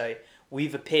film? So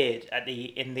we've appeared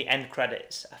in the end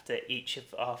credits after each of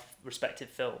our respective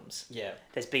films. Yeah.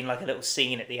 There's been like a little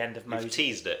scene at the end of Mosey. We've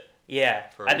teased it. Yeah.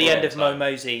 For a At the long end of Mo time.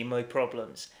 Mosey, Mo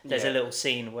Problems, there's Yeah. a little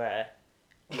scene where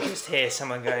you just hear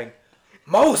someone going,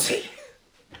 Mosey,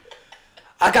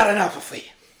 I got an offer for you.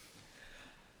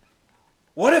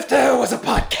 What if there was a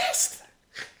podcast?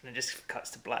 And it just cuts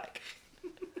to black.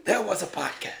 There was a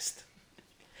podcast.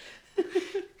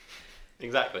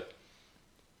 Exactly.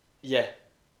 Yeah.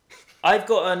 I've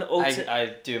got an alternate.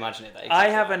 I do imagine it. I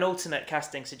have an alternate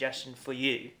casting suggestion for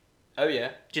you. Oh, yeah.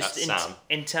 Just That's Sam.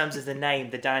 in terms of the name,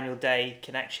 the Daniel Day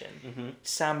connection. Mm-hmm.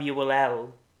 Samuel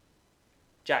L.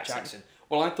 Jackson.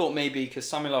 Well, I thought maybe because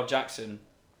Samuel L. Jackson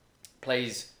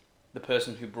plays the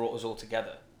person who brought us all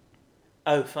together,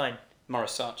 Oh, fine.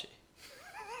 Morisachi.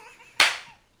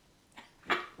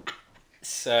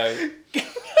 So,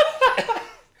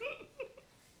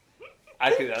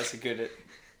 I think that's a good.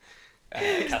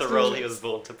 It's the role he was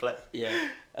born to play. Yeah.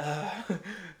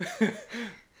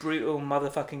 Brutal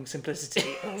motherfucking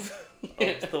simplicity of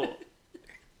thought.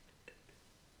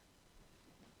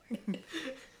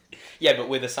 Yeah, but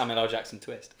with a Samuel L. Jackson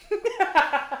twist.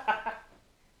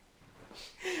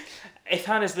 If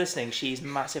Hannah's listening, she's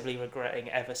massively regretting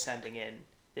ever sending in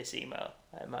this email,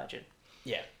 I imagine.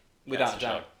 Yeah, That's without a a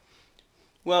doubt. joke.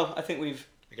 Well, I think we've.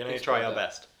 We're going to try our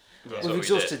best. Yeah. That's We've what we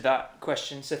exhausted that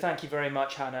question, so thank you very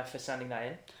much, Hannah, for sending that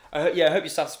in. I hope you're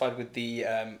satisfied with the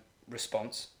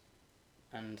response,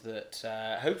 and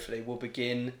that hopefully we'll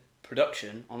begin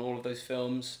production on all of those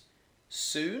films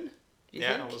soon. You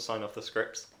Yeah, think? we'll sign off the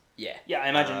scripts. Yeah. Yeah, I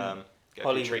imagine Go through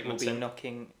Hollywood will treatments be in.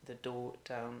 knocking the door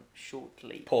down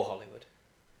shortly. Poor Hollywood.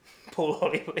 Paul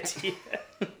Hollywood, yeah.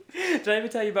 Did I ever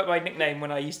tell you about my nickname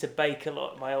when I used to bake a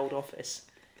lot at my old office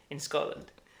in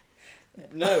Scotland?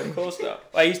 No, of course not.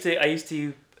 I used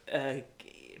to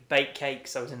bake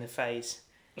cakes. I was in a phase,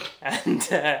 and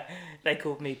they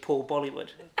called me Paul Bollywood.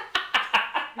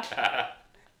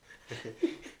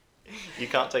 You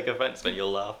can't take offence when you're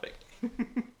laughing.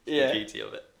 Yeah. The beauty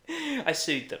of it. I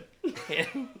sued them.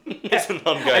 It's an I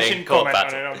ongoing shouldn't court comment on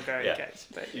battle. an ongoing Yeah. case.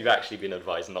 But You've actually been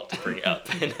advised not to bring it up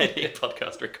in any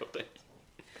podcast recording.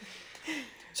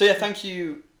 So yeah, thank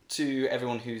you to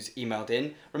everyone who's emailed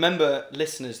in. Remember,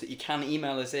 listeners, that you can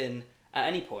email us in at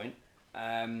any point,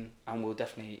 and we'll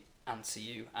definitely answer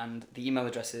you. And the email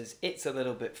address is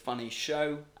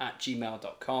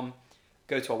itsalittlebitfunnyshow@gmail.com.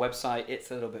 Go to our website,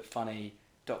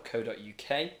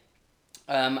 itsalittlebitfunny.co.uk,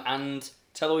 and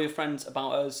tell all your friends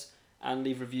about us and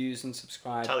leave reviews and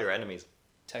subscribe. Tell your enemies.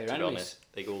 Tell your To be enemies. honest,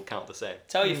 they all count the same.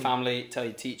 Tell your family, tell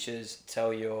your teachers,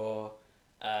 tell your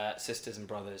sisters and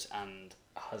brothers and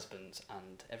husbands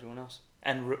and everyone else.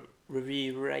 and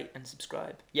review, rate, and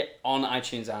subscribe. Yeah, on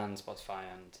iTunes and Spotify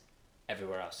and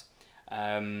everywhere else.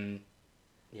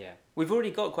 Yeah. We've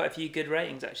already got quite a few good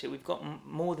ratings. Actually, we've got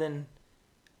more than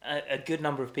a good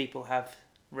number of people have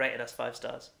rated us 5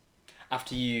 stars.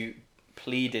 After you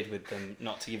pleaded with them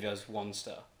not to give us 1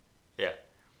 star. Yeah.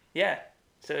 Yeah,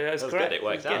 so that was That was great. good, it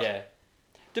worked was good. out. Yeah.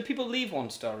 Do people leave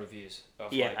 1-star reviews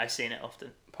of Yeah, like, I've seen it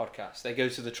often. podcasts? They go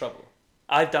to the trouble.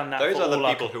 I've done that. Those for are the all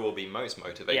our- people who will be most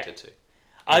motivated to.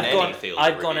 I've any gone. field of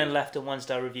I've gone review. and left a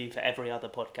 1-star review for every other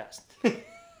podcast,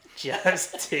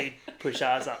 just to push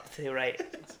ours up the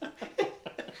ratings.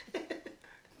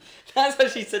 That's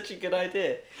actually such a good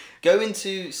idea. Go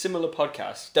into similar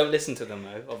podcasts. Don't listen to them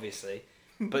though, obviously.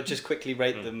 But just quickly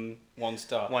rate them 1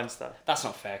 star. 1 star. That's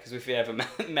not fair, because if we ever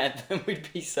met them, we'd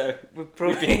be We'd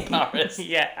probably be embarrassed.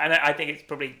 Yeah, and I think it's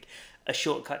probably a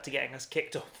shortcut to getting us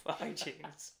kicked off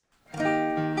iTunes.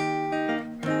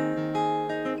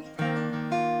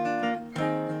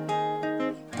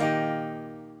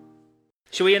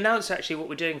 Shall we announce actually what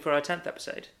we're doing for our 10th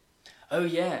episode? Oh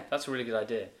yeah, that's a really good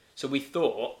idea. So we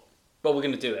thought, well, we're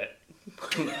going to do it.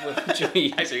 Should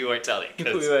we- Actually, we won't tell you we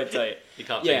because won't tell you. you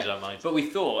can't change our minds. But we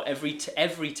thought every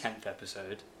 10th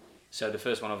episode, so the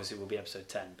first one obviously will be episode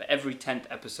 10, but every 10th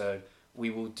episode we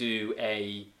will do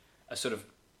a sort of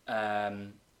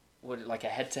like a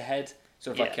head-to-head,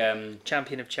 sort of Yeah. like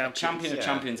Champion of Champions. Champion of Yeah.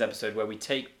 Champions episode where we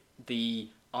take the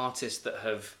artists that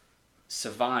have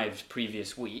survived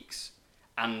previous weeks,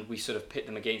 and we sort of pit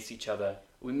them against each other.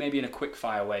 We maybe in a quick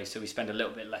fire way, so we spend a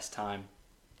little bit less time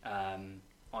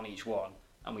on each one,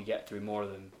 and we get through more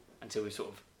of them until we sort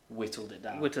of whittled it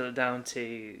down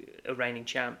To a reigning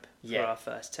champ for Yeah. our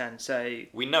first 10. So,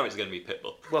 We know it's going to be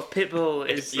Pitbull. well, Pitbull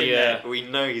is in Yeah. there. We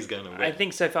know he's going to win. I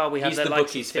think so far we have He's the the likes of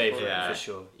bookie's Pitbull. favourite Yeah. for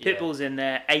sure. Pitbull's in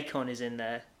there. Akon is in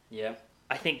there. Yeah.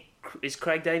 I think, is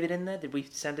Craig David in there? Did we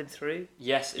send him through?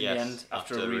 Yes, in Yes, the end,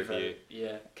 after a after revote. review.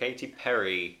 Yeah. Katy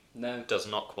Perry No. does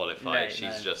not qualify. No, She's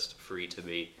no. just free to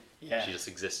be. Yeah. She just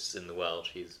exists in the world.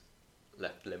 She's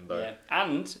left limbo. Yeah.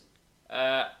 And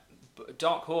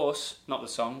Dark Horse, not the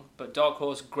song, but Dark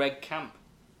Horse Greg Camp.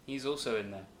 He's also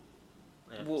in there.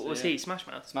 Yeah, What so was yeah, he? Smash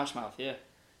Mouth? Smash Mouth, yeah.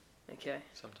 Okay.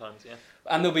 Sometimes, yeah.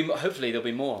 And hopefully there'll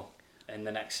be more in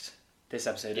this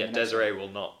episode. Yeah, and the next Desiree one. will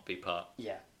not be part.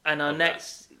 Yeah. And our Of that.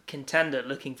 next contender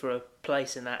looking for a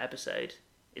place in that episode,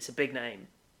 it's a big name.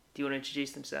 Do you want to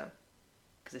introduce them, Sam?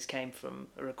 Because this came from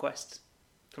a request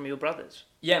from your brothers.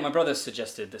 Yeah, my brother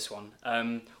suggested this one.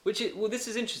 This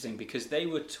is interesting because they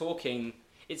were talking.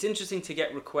 It's interesting to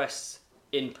get requests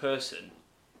in person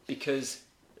because,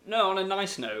 no, on a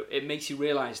nice note, it makes you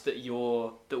realise that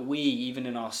we, even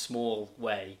in our small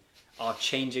way, are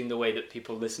changing the way that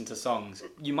people listen to songs.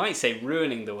 You might say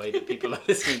ruining the way that people are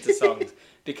listening to songs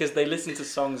because they listen to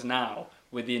songs now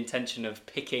with the intention of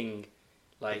picking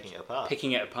it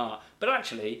apart. But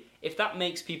actually, if that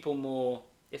makes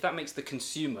the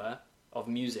consumer of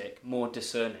music more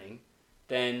discerning,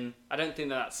 then I don't think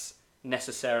that's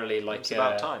necessarily like It's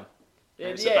about time.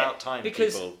 It's yeah, about time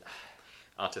because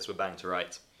artists were banged to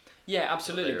rights. yeah,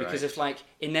 absolutely. You're Because right. if like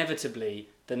inevitably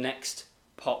the next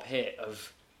pop hit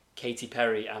of Katy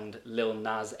Perry and Lil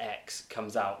Nas X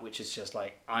comes out, which is just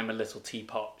like I'm a little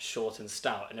teapot, short and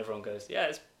stout, and everyone goes, yeah,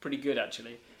 it's pretty good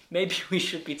actually. Maybe we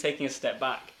should be taking a step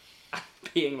back and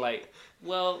being like,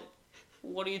 well,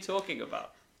 what are you talking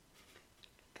about?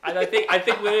 And I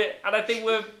think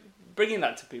we're bringing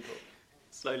that to people.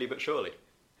 Slowly but surely.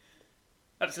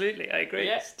 Absolutely, I agree.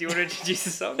 Yeah. Do you want to introduce the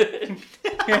song?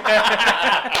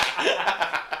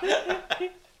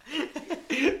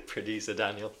 Producer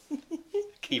Daniel.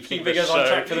 Keeping Keeping the us on show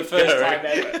track for the first going. time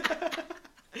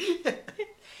ever.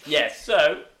 Yes,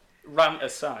 so, rant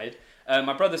aside,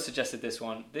 my brother suggested this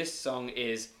one. This song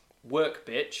is Work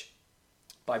Bitch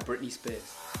by Britney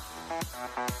Spears.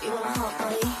 You want a hot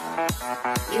body?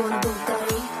 You want a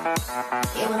Bugatti?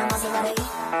 You want a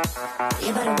Maserati?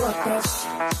 You better work, bitch.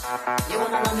 You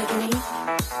want a Lamborghini?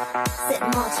 Sip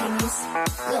martinis,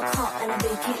 look hot in a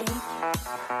bikini.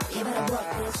 You better work,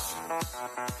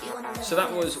 bitch. You want a So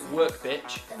that was Work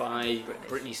Bitch by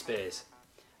Britney Spears.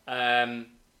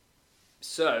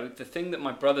 So, the thing that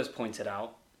my brother's pointed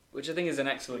out, which I think is an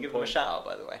We'll excellent give them a point. shout out,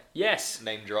 by the way. Yes,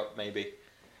 Name drop, maybe.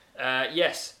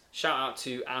 yes. Shout out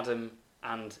to Adam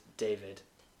and David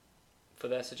for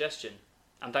their suggestion.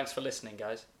 And thanks for listening,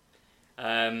 guys.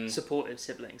 Supportive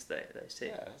siblings, those two.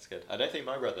 Yeah, that's good. I don't think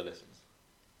my brother listens.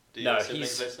 Do No, your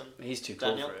siblings listen? he's too cool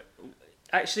Daniel? for it.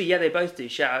 Actually, yeah, they both do.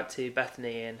 Shout out to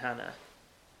Bethany and Hannah.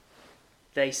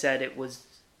 They said it was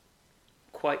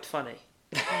quite funny.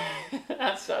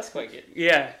 That's quite good.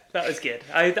 Yeah, that was good.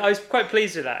 I was quite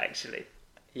pleased with that, actually.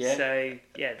 Yeah. So,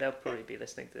 yeah, they'll probably be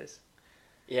listening to this.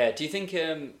 Yeah, do you think,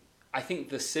 I think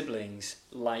the siblings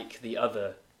like the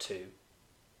other two.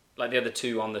 Like the other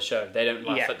two on the show. They don't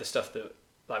laugh Yeah. at the stuff that,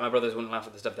 like my brothers wouldn't laugh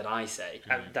at the stuff that I say.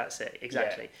 And that's it,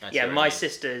 exactly. I see Yeah, what you my mean.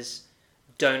 sisters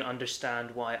don't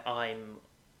understand why I'm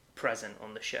present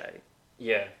on the show.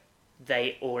 Yeah.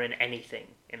 Or in anything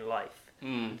in life.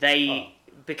 Mm.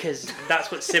 Because that's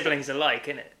what siblings are like,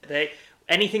 isn't it?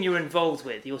 Anything you're involved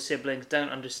with, your siblings don't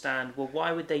understand, well,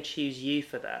 why would they choose you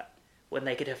for that when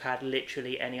they could have had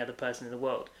literally any other person in the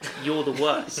world? You're the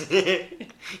worst. Yeah.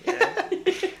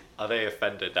 Are they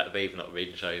offended that they've not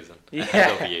been chosen Yeah.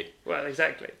 ahead of you? Well,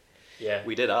 exactly. Yeah.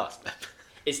 We did ask them.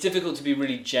 It's difficult to be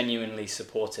really genuinely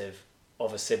supportive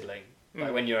of a sibling.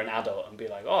 Like when you're an adult and be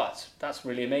like, oh, that's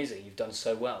really amazing. You've done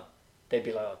so well. They'd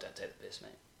be like, oh, don't take the piss,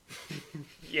 mate.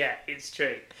 Yeah, it's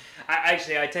true. I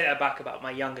take that back about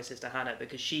my younger sister Hannah,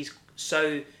 because she's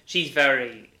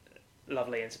very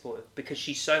lovely and supportive, because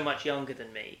she's so much younger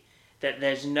than me that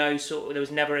there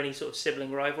was never any sort of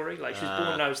sibling rivalry. Like, she was born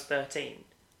when I was 13.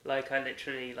 Like, I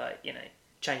literally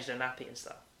changed her nappy and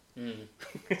stuff.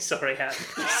 Sorry, Hannah.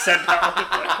 Said that on the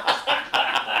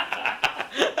podcast.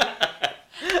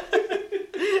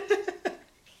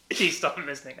 She stopped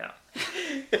listening now.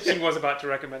 She was about to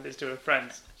recommend this to her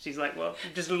friends. She's like, well,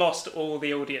 you just lost all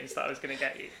the audience that I was going to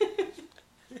get you.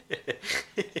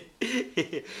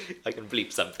 I can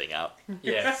bleep something out.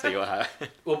 Yeah. So you'll have...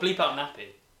 Well, bleep out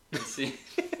nappy. and see.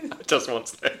 Just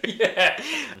once though. Yeah.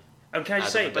 And can I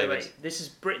just Adam say, and by the way, David. this is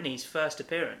Britney's first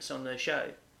appearance on the show,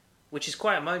 which is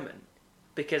quite a moment,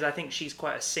 because I think she's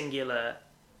quite a singular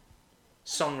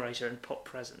songwriter and pop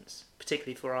presence,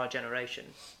 particularly for our generation.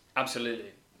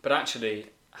 Absolutely. But actually,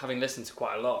 having listened to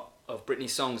quite a lot of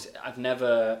Britney's songs, I've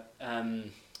never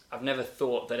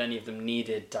thought that any of them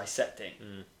needed dissecting.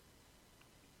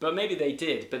 But maybe they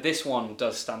did. But this one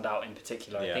does stand out in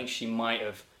particular. Yeah. I think she might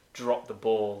have dropped the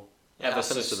ball It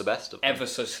happens to the best of them. ever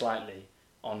so slightly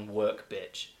on Work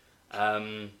Bitch.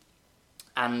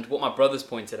 And what my brothers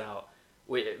pointed out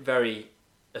very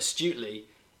astutely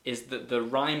is that the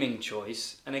rhyming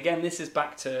choice, and again this is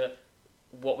back to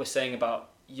what we're saying about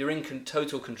you're in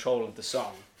total control of the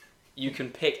song. You can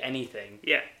pick anything.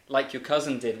 Yeah. Like your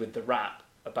cousin did with the rap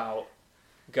about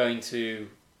going to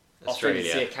Australia to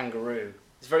see a kangaroo.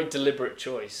 It's a very deliberate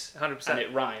choice. 100%. And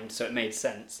it rhymed, so it made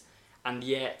sense. And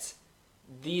yet,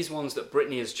 these ones that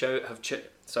Britney has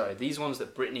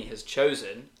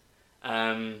chosen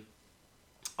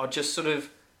are just sort of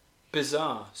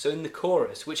bizarre. So in the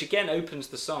chorus, which again opens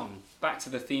the song, back to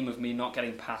the theme of me not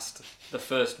getting past the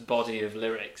first body of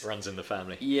lyrics. Runs in the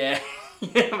family. Yeah,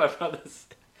 my brothers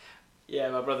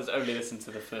only listen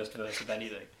to the first verse of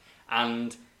anything.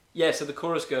 And yeah, so the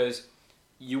chorus goes,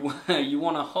 you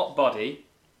want a hot body,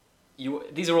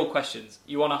 these are all questions.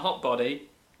 You want a hot body,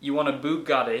 you want a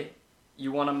Bugatti,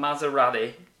 you want a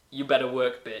Maserati, you better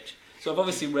work, bitch. So I've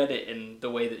obviously read it in the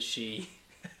way that she...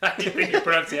 I think your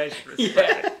pronunciation was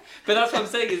Yeah, but that's what I'm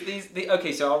saying is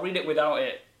okay, so I'll read it without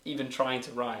it even trying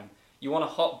to rhyme. You want a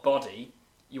hot body,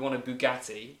 you want a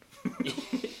Bugatti,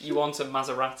 you want a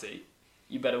Maserati,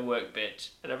 you better work, bitch.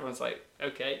 And everyone's like,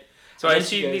 okay. So And I then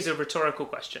she assume goes- these are rhetorical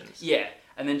questions. Yeah,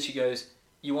 and then she goes,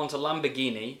 you want a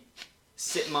Lamborghini,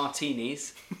 sip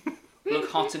martinis, look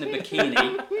hot in a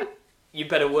bikini, you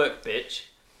better work, bitch.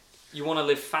 You want to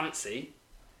live fancy,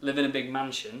 live in a big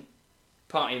mansion,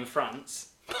 party in France.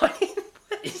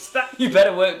 Is that... You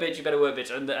better work, bitch. You better work,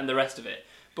 bitch, and the rest of it.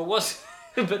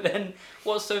 But then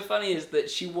what's so funny is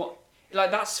that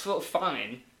that's sort of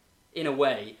fine in a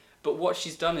way. But what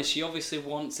she's done is she obviously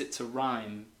wants it to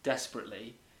rhyme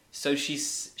desperately, so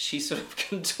she's sort of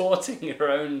contorting her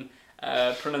own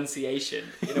pronunciation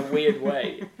in a weird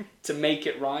way to make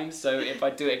it rhyme. So if I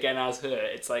do it again as her,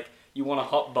 it's like you want a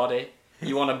hot body,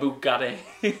 you want a Bugatti,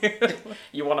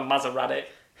 you want a Maserati,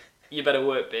 you better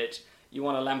work, bitch. You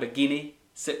want a Lamborghini,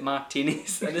 sip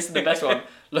martinis, and this is the best one.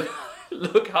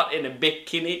 Look hot in a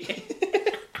bikini.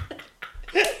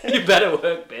 You better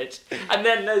work, bitch. And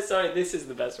then this is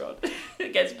the best one.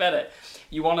 It gets better.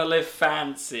 You want to live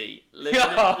fancy,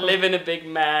 live in a big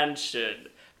mansion,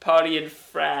 party in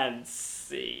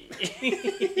France.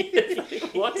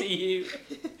 What are you?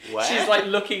 Where? She's like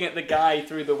looking at the guy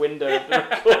through the window of the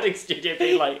recording studio,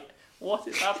 being like, "What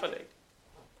is happening?"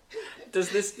 Does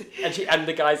this? And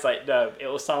the guy's like, "No, it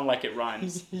will sound like it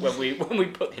rhymes when we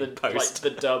put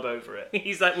the dub over it."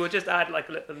 He's like, we'll just add like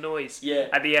a little noise Yeah.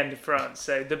 at the end of France,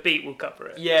 so the beat will cover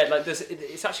it. Yeah, like this.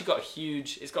 It's actually got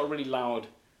it's got a really loud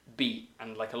beat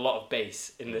and like a lot of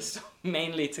bass in this song,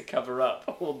 mainly to cover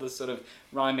up all the sort of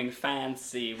rhyming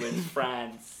fancy with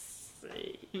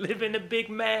fancy. Live in a big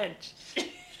mansion.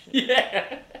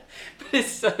 Yeah, but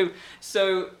it's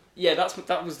so. Yeah,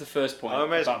 that was the first point. I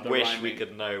almost about the wish rhyming. we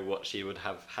could know what she would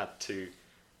have had to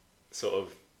sort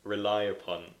of rely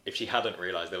upon if she hadn't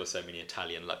realised there were so many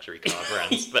Italian luxury car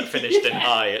brands that finished in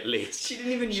I at least. She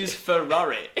didn't even use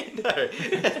Ferrari. No.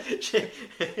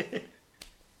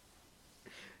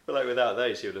 But like without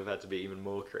those, she would have had to be even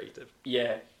more creative.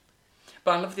 Yeah,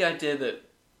 but I love the idea that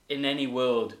in any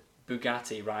world,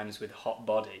 Bugatti rhymes with hot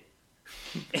body.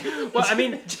 Well, I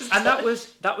mean, and that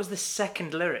was the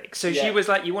second lyric. So she Yeah. was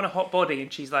like, "You want a hot body,"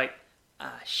 and she's like,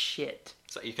 "Ah, shit,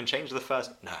 So you can change the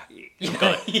first. No, Yeah.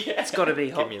 it's got to be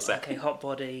hot." me a sec. Okay, hot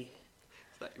body,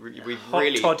 we hot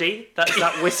really. toddy. That's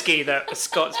that whiskey that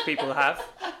Scots people have.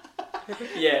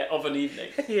 Yeah, of an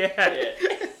evening. Yeah.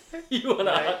 Yeah. You want to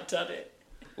Right. hot toddy?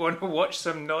 Want to watch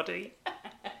some noddy?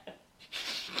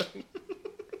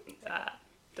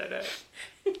 Don't know.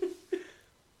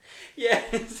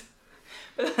 Yes.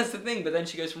 But that's the thing. But then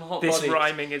she goes from hot This body.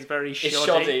 rhyming is very It's shoddy.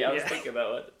 shoddy. I was Yeah. thinking that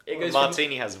one. It Well, goes from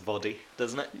Martini has body,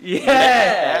 doesn't it? Yeah,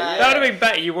 Yeah. that would have been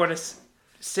better. You want to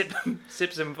sip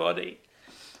some body.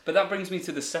 But that brings me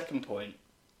to the second point,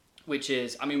 which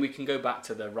is, I mean, we can go back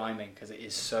to the rhyming because it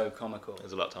is so comical.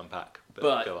 There's a lot to unpack. But, go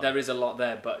But on. there is a lot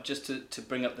there. But just to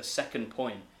bring up the second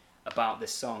point about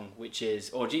this song, which is,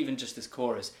 or even just this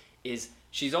chorus, is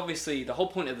she's obviously, the whole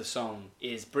point of the song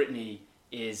is Britney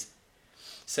is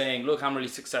saying, look, I'm really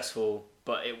successful,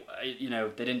 but they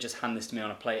didn't just hand this to me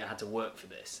on a plate, I had to work for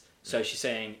this. So she's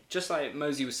saying, just like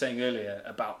Mosey was saying earlier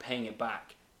about paying it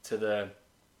back to the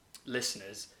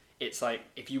listeners, it's like,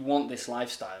 if you want this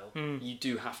lifestyle, you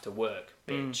do have to work,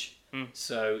 bitch.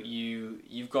 So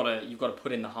you've got to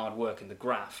put in the hard work and the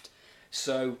graft.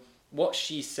 So what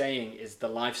she's saying is the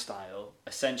lifestyle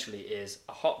essentially is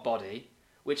a hot body,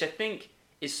 which I think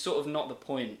is sort of not the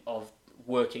point of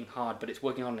working hard, but it's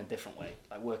working on in a different way,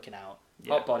 like working out.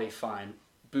 Yeah. Hot body, fine.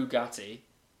 Bugatti,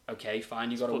 okay,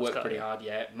 fine. You've got to Sports work car, pretty yeah. hard,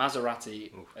 yeah.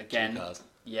 Maserati, again, Two cars.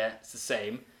 yeah, it's the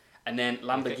same. And then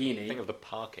Lamborghini. Think of the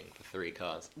parking for 3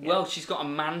 cars. Well, she's got a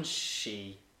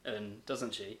mansion,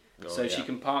 doesn't she? Oh, So she yeah.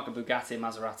 can park a Bugatti, a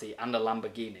Maserati, and a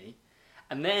Lamborghini.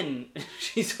 And then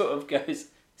she sort of goes,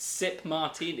 sip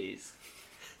martinis.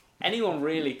 Anyone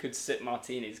really could sip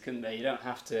martinis, couldn't they? You don't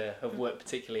have to have worked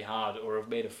particularly hard or have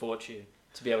made a fortune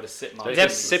to be able to sip So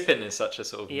martinis. sipping is such a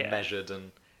sort of Yeah. measured,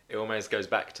 and it almost goes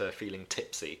back to feeling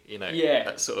tipsy, you know? Yeah.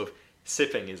 That sort of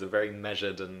sipping is a very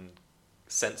measured and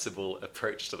sensible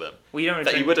approach to them. We don't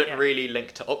That you drink- wouldn't yeah. really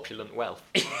link to opulent wealth.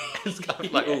 It's kind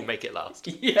of like, oh, make it last.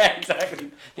 Yeah,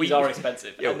 exactly. These are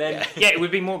expensive. Oh, And then, yeah. Yeah, it would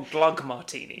be more glug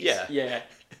martinis. Yeah. yeah.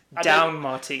 And Down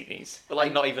martinis. But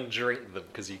like not even drink them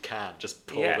because you can. Just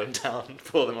pour Yeah. them down,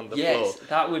 pour them on the Yes, floor.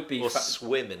 that would be Or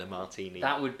swim in a martini.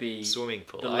 that would be Swimming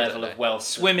pool. the I level don't of know. wealth.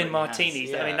 Swimming that Britney has.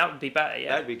 martinis. I yeah. mean, that would be better, yeah.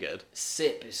 That'd be good.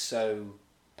 Sip is so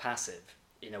passive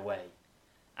in a way.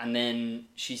 And then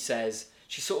she says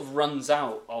she sort of runs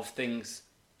out of things.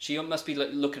 She must be like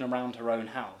looking around her own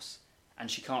house, and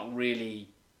she can't really.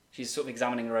 She's sort of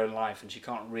examining her own life, and she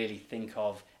can't really think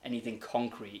of anything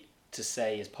concrete to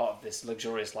say as part of this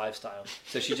luxurious lifestyle.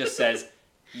 So she just says,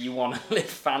 "You want to live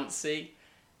fancy,"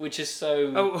 which is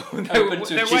so Oh, no, open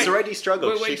to. no, She's wait. already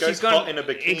struggled. Wait, she she's goes gone- hot in a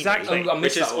bikini. Exactly. Oh, I Which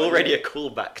missed is that one, already yeah. a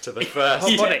callback to the first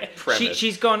Hot body. premise.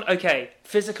 She's gone, okay,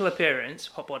 physical appearance,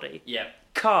 hot body. Yeah.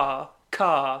 Car,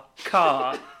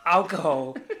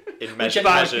 alcohol. in measured,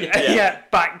 Back- measured. Yeah. Yeah.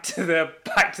 back to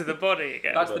the body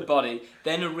again. That's the body.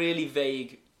 Then a really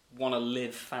vague "want to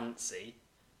live fancy,"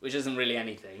 which isn't really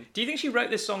anything. Do you think she wrote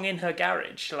this song in her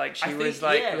garage? Like she I was think,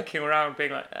 like yeah. looking around,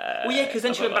 being like, Well, yeah, because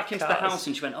then I've she went got, back like, into the cars. house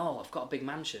and she went, "Oh, I've got a big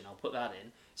mansion. I'll put that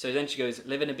in." So then she goes,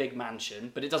 "Live in a big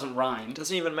mansion," but it doesn't rhyme. It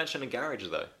doesn't even mention a garage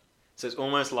though. So it's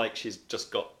almost like she's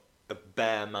just got a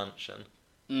bare mansion.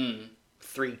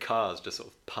 3 cars just sort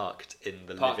of parked in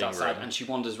the Parked living outside, room. and she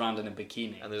wanders around in a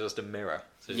bikini. And there's just a mirror.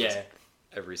 So she Yeah. just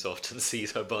every so often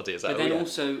sees her body. It's like, But then oh, yeah.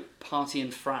 also party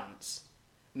in France.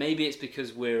 Maybe it's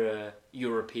because we're a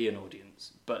European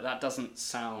audience, but that doesn't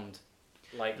sound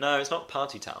like No, it's not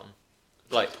party town.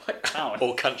 Like, town.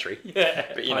 or country. Yeah.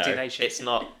 But you Party know, nation. it's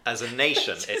not, as a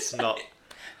nation, it's not...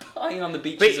 Partying on the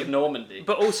beaches of Normandy.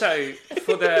 But also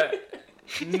for the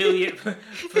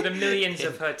millions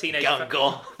of her teenage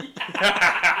Gangon.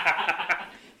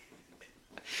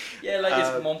 Yeah, like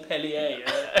it's Montpellier.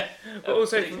 But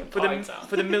also big for party the town.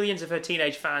 for the millions of her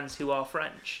teenage fans who are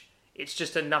French, it's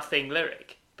just a nothing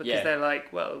lyric because Yeah. they're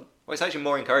like, well, Well, it's actually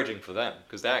more encouraging for them,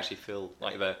 because they actually feel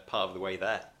like they're part of the way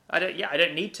there. I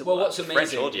don't need to. Well, work. what's The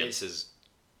amazing French audience is is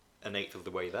an eighth of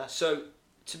the way there. so.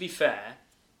 To be fair,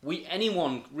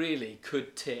 anyone really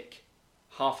could tick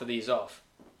half of these off.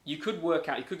 You could work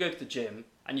out. You could go to the gym,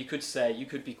 and you could say you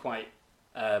could be quite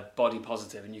body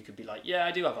positive, and you could be like, "Yeah,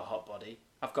 I do have a hot body.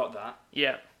 I've got that."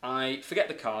 Yeah, I forget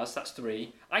the cars. That's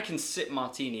 3. I can sip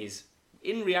martinis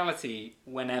in reality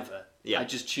whenever. Yeah. I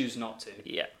just choose not to.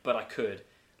 yeah. But I could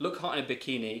look hot in a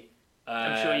bikini.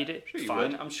 I'm sure you do. Sure you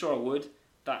Fine. would. I'm sure I would.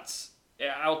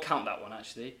 I'll count that one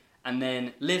actually. And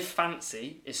then live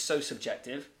fancy is so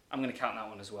subjective. I'm going to count that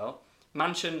one as well.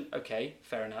 Mansion, okay,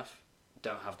 fair enough.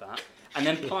 Don't have that. And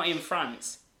then party in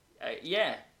France,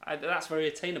 that's very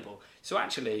attainable. So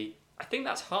actually, I think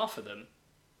that's half of them.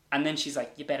 And then she's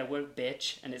like, "You better work,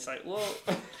 bitch." And it's like, well,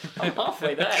 I'm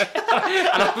halfway there.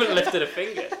 And I haven't lifted a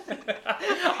finger.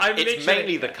 It's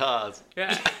mainly the cars.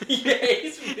 Yeah. Yeah,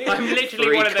 it's really... I'm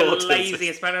literally one of the Three-quarters.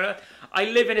 laziest men on earth. I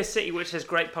live in a city which has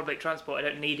great public transport. I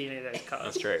don't need any of those cars.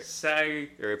 That's true. So You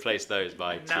replace those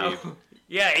by now, tube.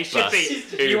 yeah, it should Bus. be.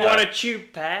 You Uber. want a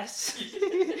tube pass?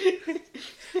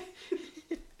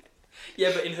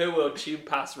 Yeah, but in her world, tube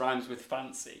pass rhymes with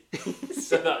fancy.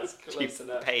 So that's close Tube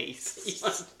enough. pace.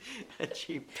 A tube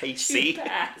Tube pacey.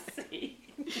 passy.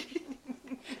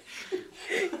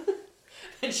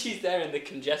 And she's there in the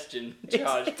congestion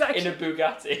charge it's actually- in a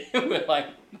Bugatti. We're like,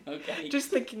 okay. Just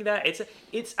thinking that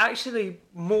it's actually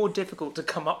more difficult to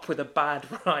come up with a bad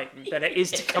rhyme than it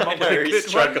is to come I up know, with a he good one.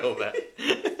 struggled there.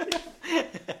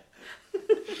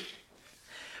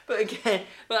 But again,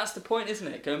 that's the point, isn't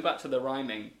it? Going back to the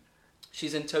rhyming,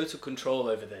 she's in total control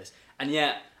over this. And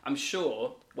yet, I'm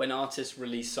sure when artists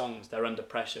release songs, they're under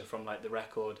pressure from like the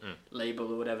record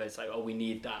label or whatever. It's like, oh, we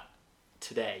need that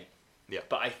today. Yeah.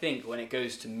 But I think when it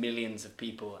goes to millions of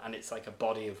people and it's like a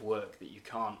body of work that you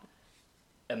can't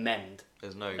amend,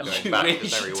 There's no you going back. really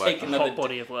There's no should reworking. take another Hot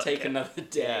body of work, Take yeah. another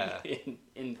day Yeah.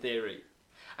 in theory.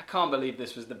 I can't believe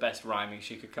this was the best rhyming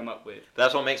she could come up with.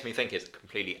 That's what makes me think it's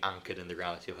completely anchored in the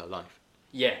reality of her life.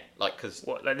 Yeah. Like, because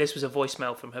What? Like this was a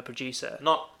voicemail from her producer.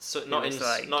 not was in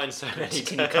like, so many.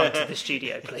 Can you come to the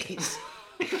studio, please?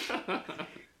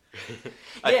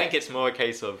 I Yeah. think it's more a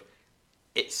case of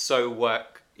it's so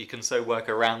work. You can so work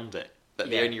around it. But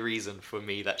the Yeah. only reason for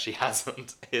me that she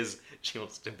hasn't is she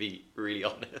wants to be really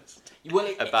honest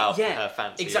Well, about yeah, her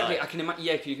fancy exactly. life. I can imagine.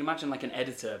 Yeah, you can imagine like an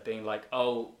editor being like,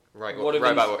 "Oh, Right, what if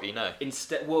right about what you know.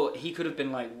 Instead, well, he could have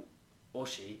been like, or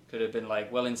she could have been like,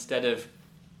 well, instead of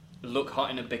look hot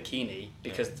in a bikini,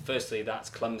 because firstly that's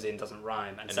clumsy and doesn't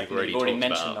rhyme, and secondly you've already talked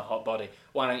mentioned about- the hot body.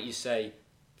 Why don't you say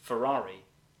Ferrari?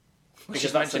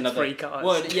 She's mentioned 3 cars.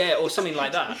 Well, yeah, or something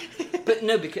like that. But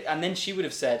no, because and then she would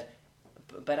have said,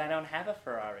 "But I don't have a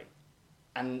Ferrari."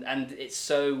 And it's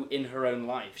so in her own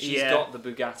life. She's Yeah. got the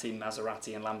Bugatti,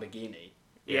 Maserati, and Lamborghini.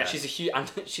 Yeah. She's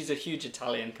a huge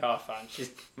Italian car fan.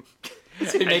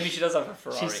 So maybe she does have a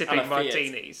Ferrari. She's and sipping a Fiat.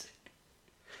 martinis.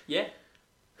 Yeah.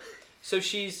 So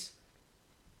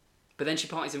but then she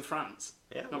parties in France.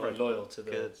 Yeah, Not well, very loyal to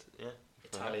the Good, yeah.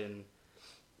 Italian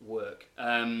work.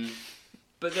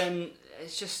 But then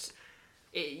it's just,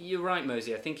 you're right,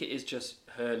 Mosey. I think it is just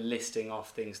her listing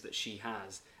off things that she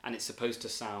has, and it's supposed to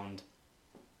sound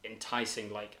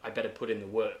enticing, like I better put in the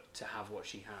work to have what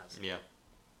she has. Yeah.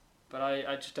 But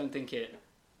I just don't think it.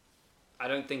 I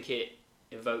don't think it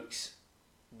evokes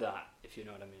that, if you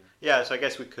know what I mean. Yeah, so I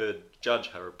guess we could judge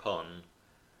her upon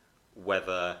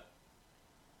whether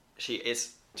she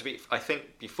is to be. I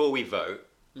think before we vote,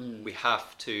 we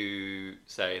have to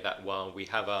say that while we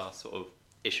have our sort of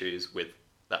issues with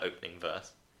that opening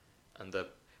verse and the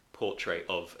portrait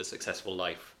of a successful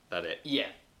life that it Yeah.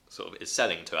 sort of is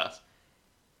selling to us,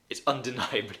 it's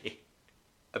undeniably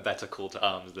a better call to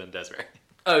arms than Desiree.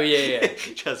 Oh yeah.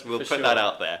 Just we'll For put sure. that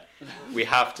out there. We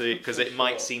have to, because it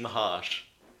might sure. seem harsh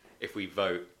if we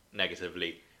vote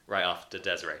negatively right after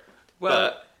Desiree.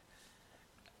 Well-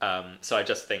 But so I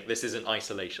just think this is in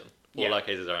isolation. All Yeah. our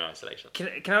cases are in isolation.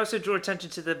 Can I also draw attention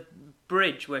to the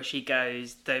bridge where she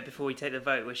goes, though, before we take the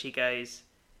vote, where she goes,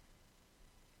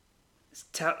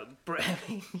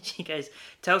 she goes,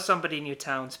 tell somebody in your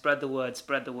town, spread the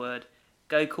word,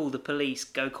 go call the police,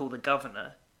 go call the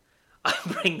governor. I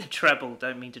bring the treble,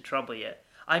 don't mean to trouble you.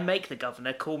 I make the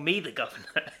governor, call me the governor.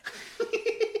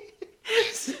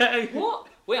 So What?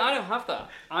 Wait, I don't have that.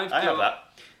 I have that.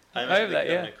 I'm I have that,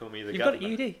 gonna yeah. call me the You've got governor.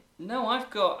 it, you do. No, I've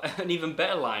got an even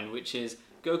better line, which is,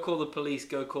 go call the police,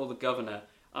 go call the governor.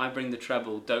 I bring the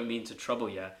treble, don't mean to trouble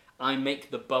ya. I make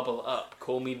the bubble up,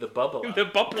 call me the bubble up. The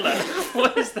bubbler.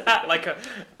 What is that? Like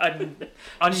an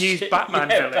unused Shit, Batman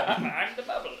yeah, villain? Batman the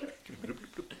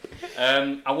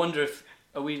bubbler. I wonder if,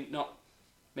 are we not,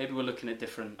 maybe we're looking at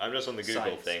different I'm just on the Google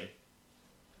sites. thing.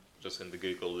 Just in the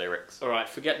Google lyrics. Alright,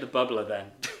 forget the bubbler then.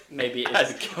 Maybe it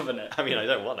is the governor. I mean, I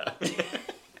don't want to.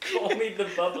 Call me the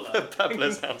bubbler. The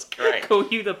bubbler sounds great. Call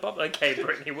you the bubbler. Okay,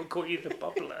 Brittany, we'll call you the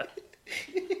bubbler.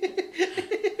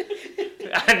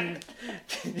 And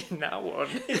now on.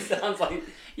 It sounds like,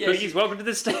 yeah, Please welcome to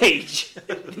the stage,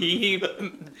 the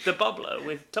bubbler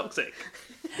with Toxic.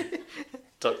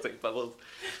 Toxic bubbles.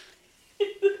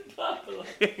 bubbler.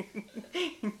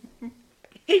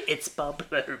 It's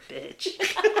bubbler, bitch.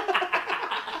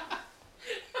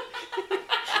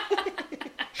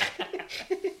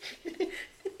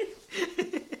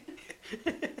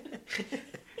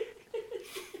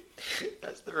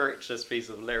 That's the richest piece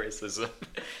of lyricism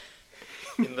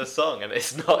in the song, and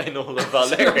it's not in all of our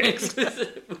lyrics.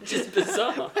 Which is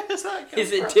bizarre. Where does that come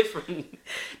Is it from? different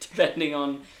depending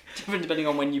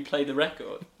on when you play the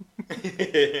record?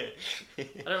 I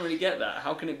don't really get that.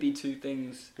 How can it be two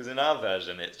things? Because in our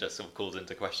version, it just sort of calls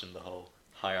into question the whole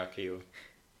hierarchy of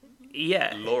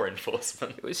Yeah. law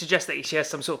enforcement. It would suggest that she has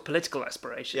some sort of political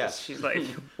aspirations. Yeah. She's like,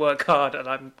 work hard and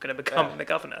I'm going to become Yeah. the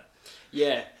governor.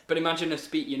 Yeah, but imagine a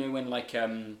speech. You know when like a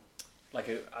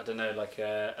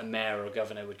mayor or a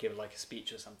governor would give like a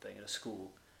speech or something at a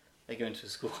school. They go into a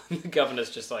school and the governor's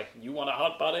just like, "You want a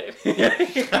hot body?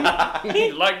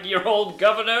 Like your old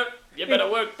governor? You better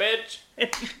work, bitch."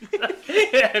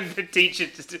 And the teacher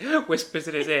just whispers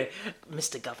in his ear,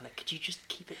 Mr. Governor, could you just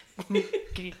keep it,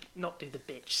 could you not do the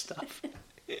bitch stuff?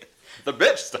 The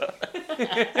bitch stuff.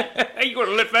 Hey, you want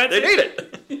to live fancy? They need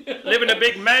it. Live in a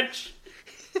big mansion?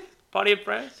 Party in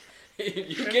France?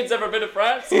 You kids ever been to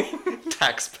France?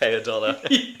 Taxpayer dollar.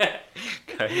 Yeah.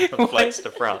 going on flights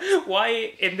to France.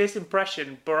 Why, in this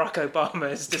impression, Barack Obama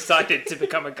has decided to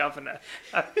become a governor?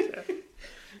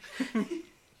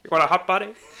 You want a hot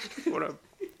body? You want a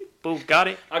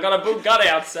Bugatti? I got a Bugatti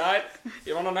outside.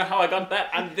 You want to know how I got that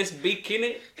and this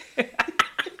bikini?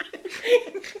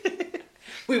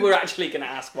 We were actually going to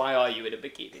ask, why are you in a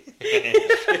bikini?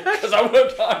 Because I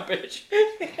worked hard, bitch.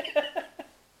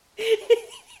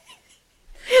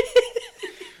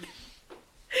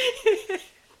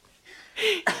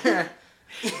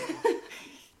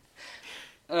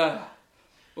 Well,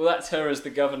 that's her as the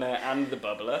governor and the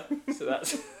bubbler, so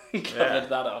that's covered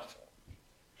that off.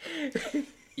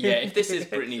 Yeah, if this is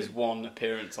Britney's one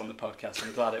appearance on the podcast,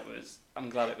 I'm glad it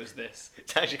was this.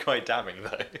 It's actually quite damning,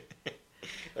 though.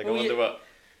 I Well, wonder what.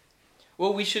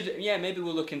 Well, we should. Yeah, maybe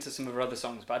we'll look into some of her other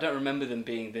songs, but I don't remember them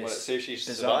being this. Well, let's see if she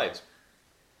bizarre. survives.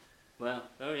 Well,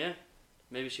 oh yeah,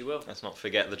 maybe she will. Let's not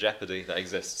forget the jeopardy that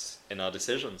exists in our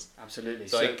decisions. Absolutely.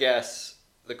 So I guess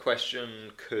the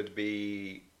question could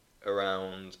be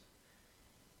around: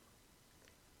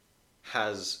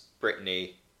 has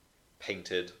Britney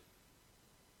painted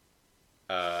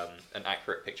an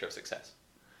accurate picture of success?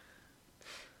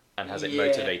 And has it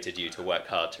motivated you to work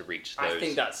hard to reach those? I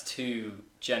think that's too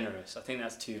generous. I think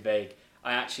that's too vague.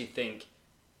 I actually think,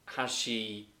 has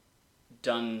she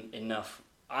done enough?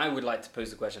 I would like to pose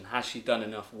the question, has she done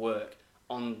enough work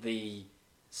on the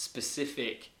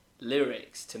specific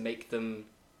lyrics to make them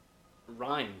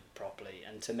rhyme properly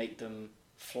and to make them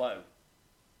flow?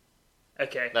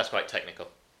 Okay, That's quite technical.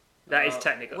 that is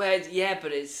technical. Well, yeah,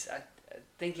 but it's. I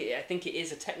think it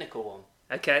is a technical one.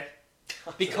 Okay.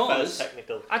 Because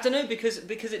technical. I don't know, because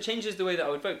it changes the way that I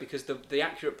would vote, because the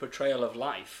accurate portrayal of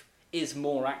life is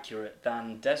more accurate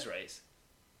than Desiree's.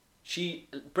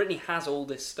 Britney has all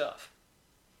this stuff.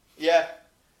 Yeah.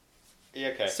 Yeah.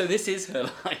 Okay. So this is her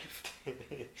life.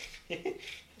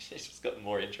 She's just got a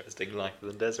more interesting life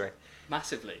than Desiree.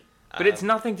 Massively. But it's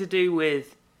nothing to do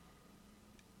with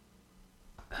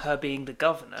her being the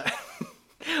governor.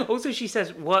 Also, she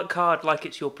says, work hard like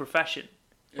it's your profession.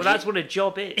 Well, that's what a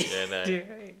job is. Yeah, no. Do you know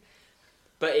what I mean?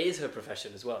 But it is her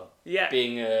profession as well. Yeah.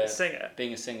 Being a Singer.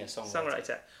 songwriter.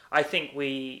 Songwriter. I think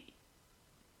we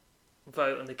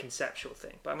vote on the conceptual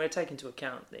thing, but I'm going to take into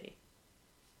account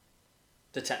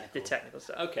The technical. the technical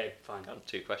stuff. Okay, fine. Kind of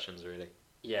two questions, really.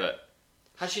 Yeah. But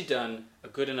Has she done a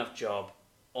good enough job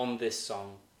on this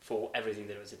song for everything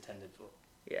that it was intended for?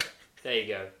 Yeah. There you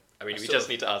go. I mean, A we sort just of-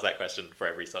 need to ask that question for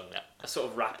every song now. A sort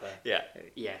of rapper. Yeah.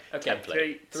 Yeah. Okay.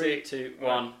 Template. Three, two,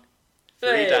 one. Three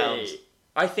Hey! downs.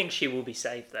 I think she will be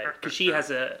saved, though, because she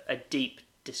has a deep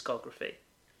discography.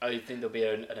 Oh, you think there'll be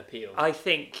an appeal? I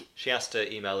think, She has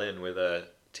to email in with a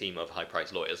team of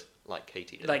high-priced lawyers, like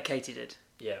Katie did. like Katie did,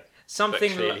 Yeah. but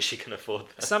something clearly like, she can afford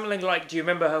that. something like, do you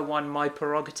remember her one, My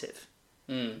Prerogative?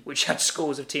 Mm. Which had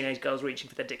scores of teenage girls reaching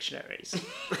for their dictionaries.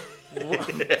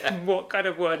 What kind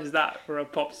of word is that for a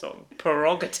pop song?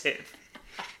 Prerogative.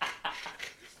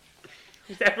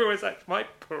 Everyone's like, my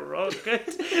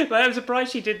prerogative. Like, I'm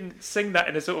surprised she didn't sing that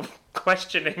in a sort of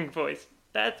questioning voice.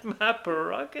 That's my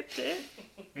prerogative.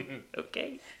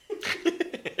 Okay.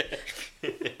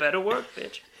 Better work,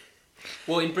 bitch.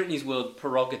 Well, in Britney's world,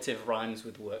 prerogative rhymes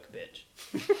with work, bitch.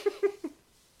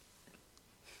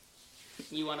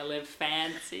 You want to live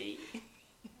fancy?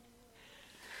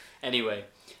 Anyway,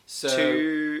 so...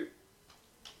 Two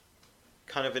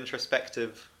kind of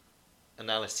introspective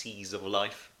analyses of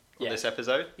life on Yeah. this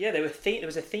episode. Yeah, there was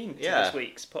a theme to Yeah. this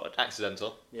week's pod.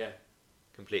 Accidental, Yeah.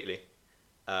 completely.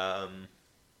 And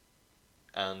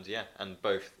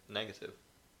both negative.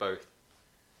 Both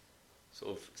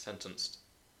sort of sentenced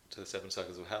to the 7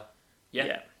 circles of hell.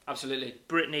 Yeah, absolutely.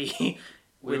 Brittany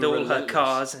We with were all her relentless.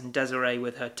 cars and Desiree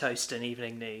with her toast and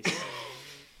evening news.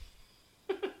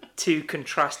 Two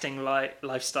contrasting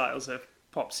lifestyles of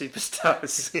pop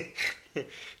superstars.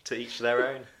 To each their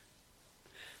own.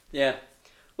 Yeah.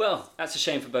 Well, that's a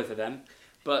shame for both of them.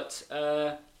 But,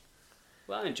 I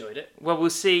enjoyed it. Well, we'll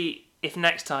see if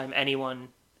next time anyone...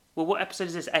 Well, what episode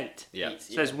is this? 8? Yeah.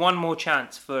 So there's one more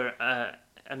chance for a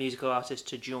musical artist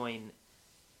to join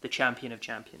the Champion of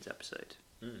Champions episode.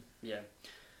 Yeah.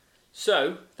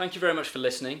 So, thank you very much for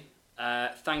listening.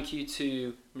 Thank you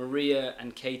to Maria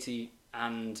and Katie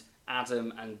and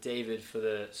Adam and David for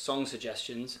the song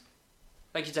suggestions.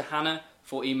 Thank you to Hannah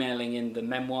for emailing in the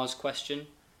memoirs question.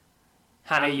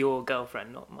 Hannah, your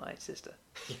girlfriend, not my sister.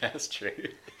 Yeah, that's true.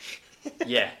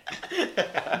 Yeah.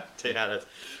 Two Hannahs.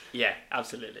 Yeah,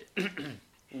 absolutely.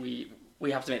 we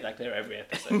have to make that clear every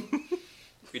episode.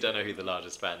 We don't know who the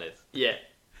largest fan is. Yeah.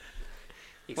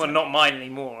 Well, not mine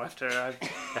anymore after I've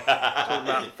talked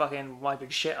about fucking wiping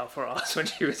shit off her ass when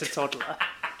she was a toddler.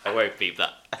 I won't beep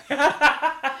that.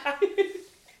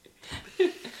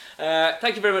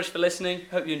 Thank you very much for listening.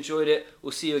 Hope you enjoyed it.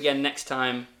 We'll see you again next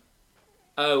time.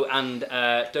 Oh, and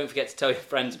don't forget to tell your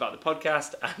friends about the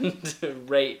podcast and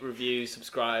rate, review,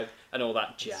 subscribe, and all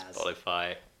that jazz.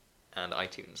 Spotify and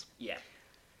iTunes. Yeah.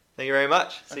 Thank you very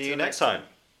much. See Until you next next time.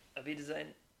 Auf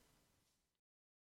Wiedersehen.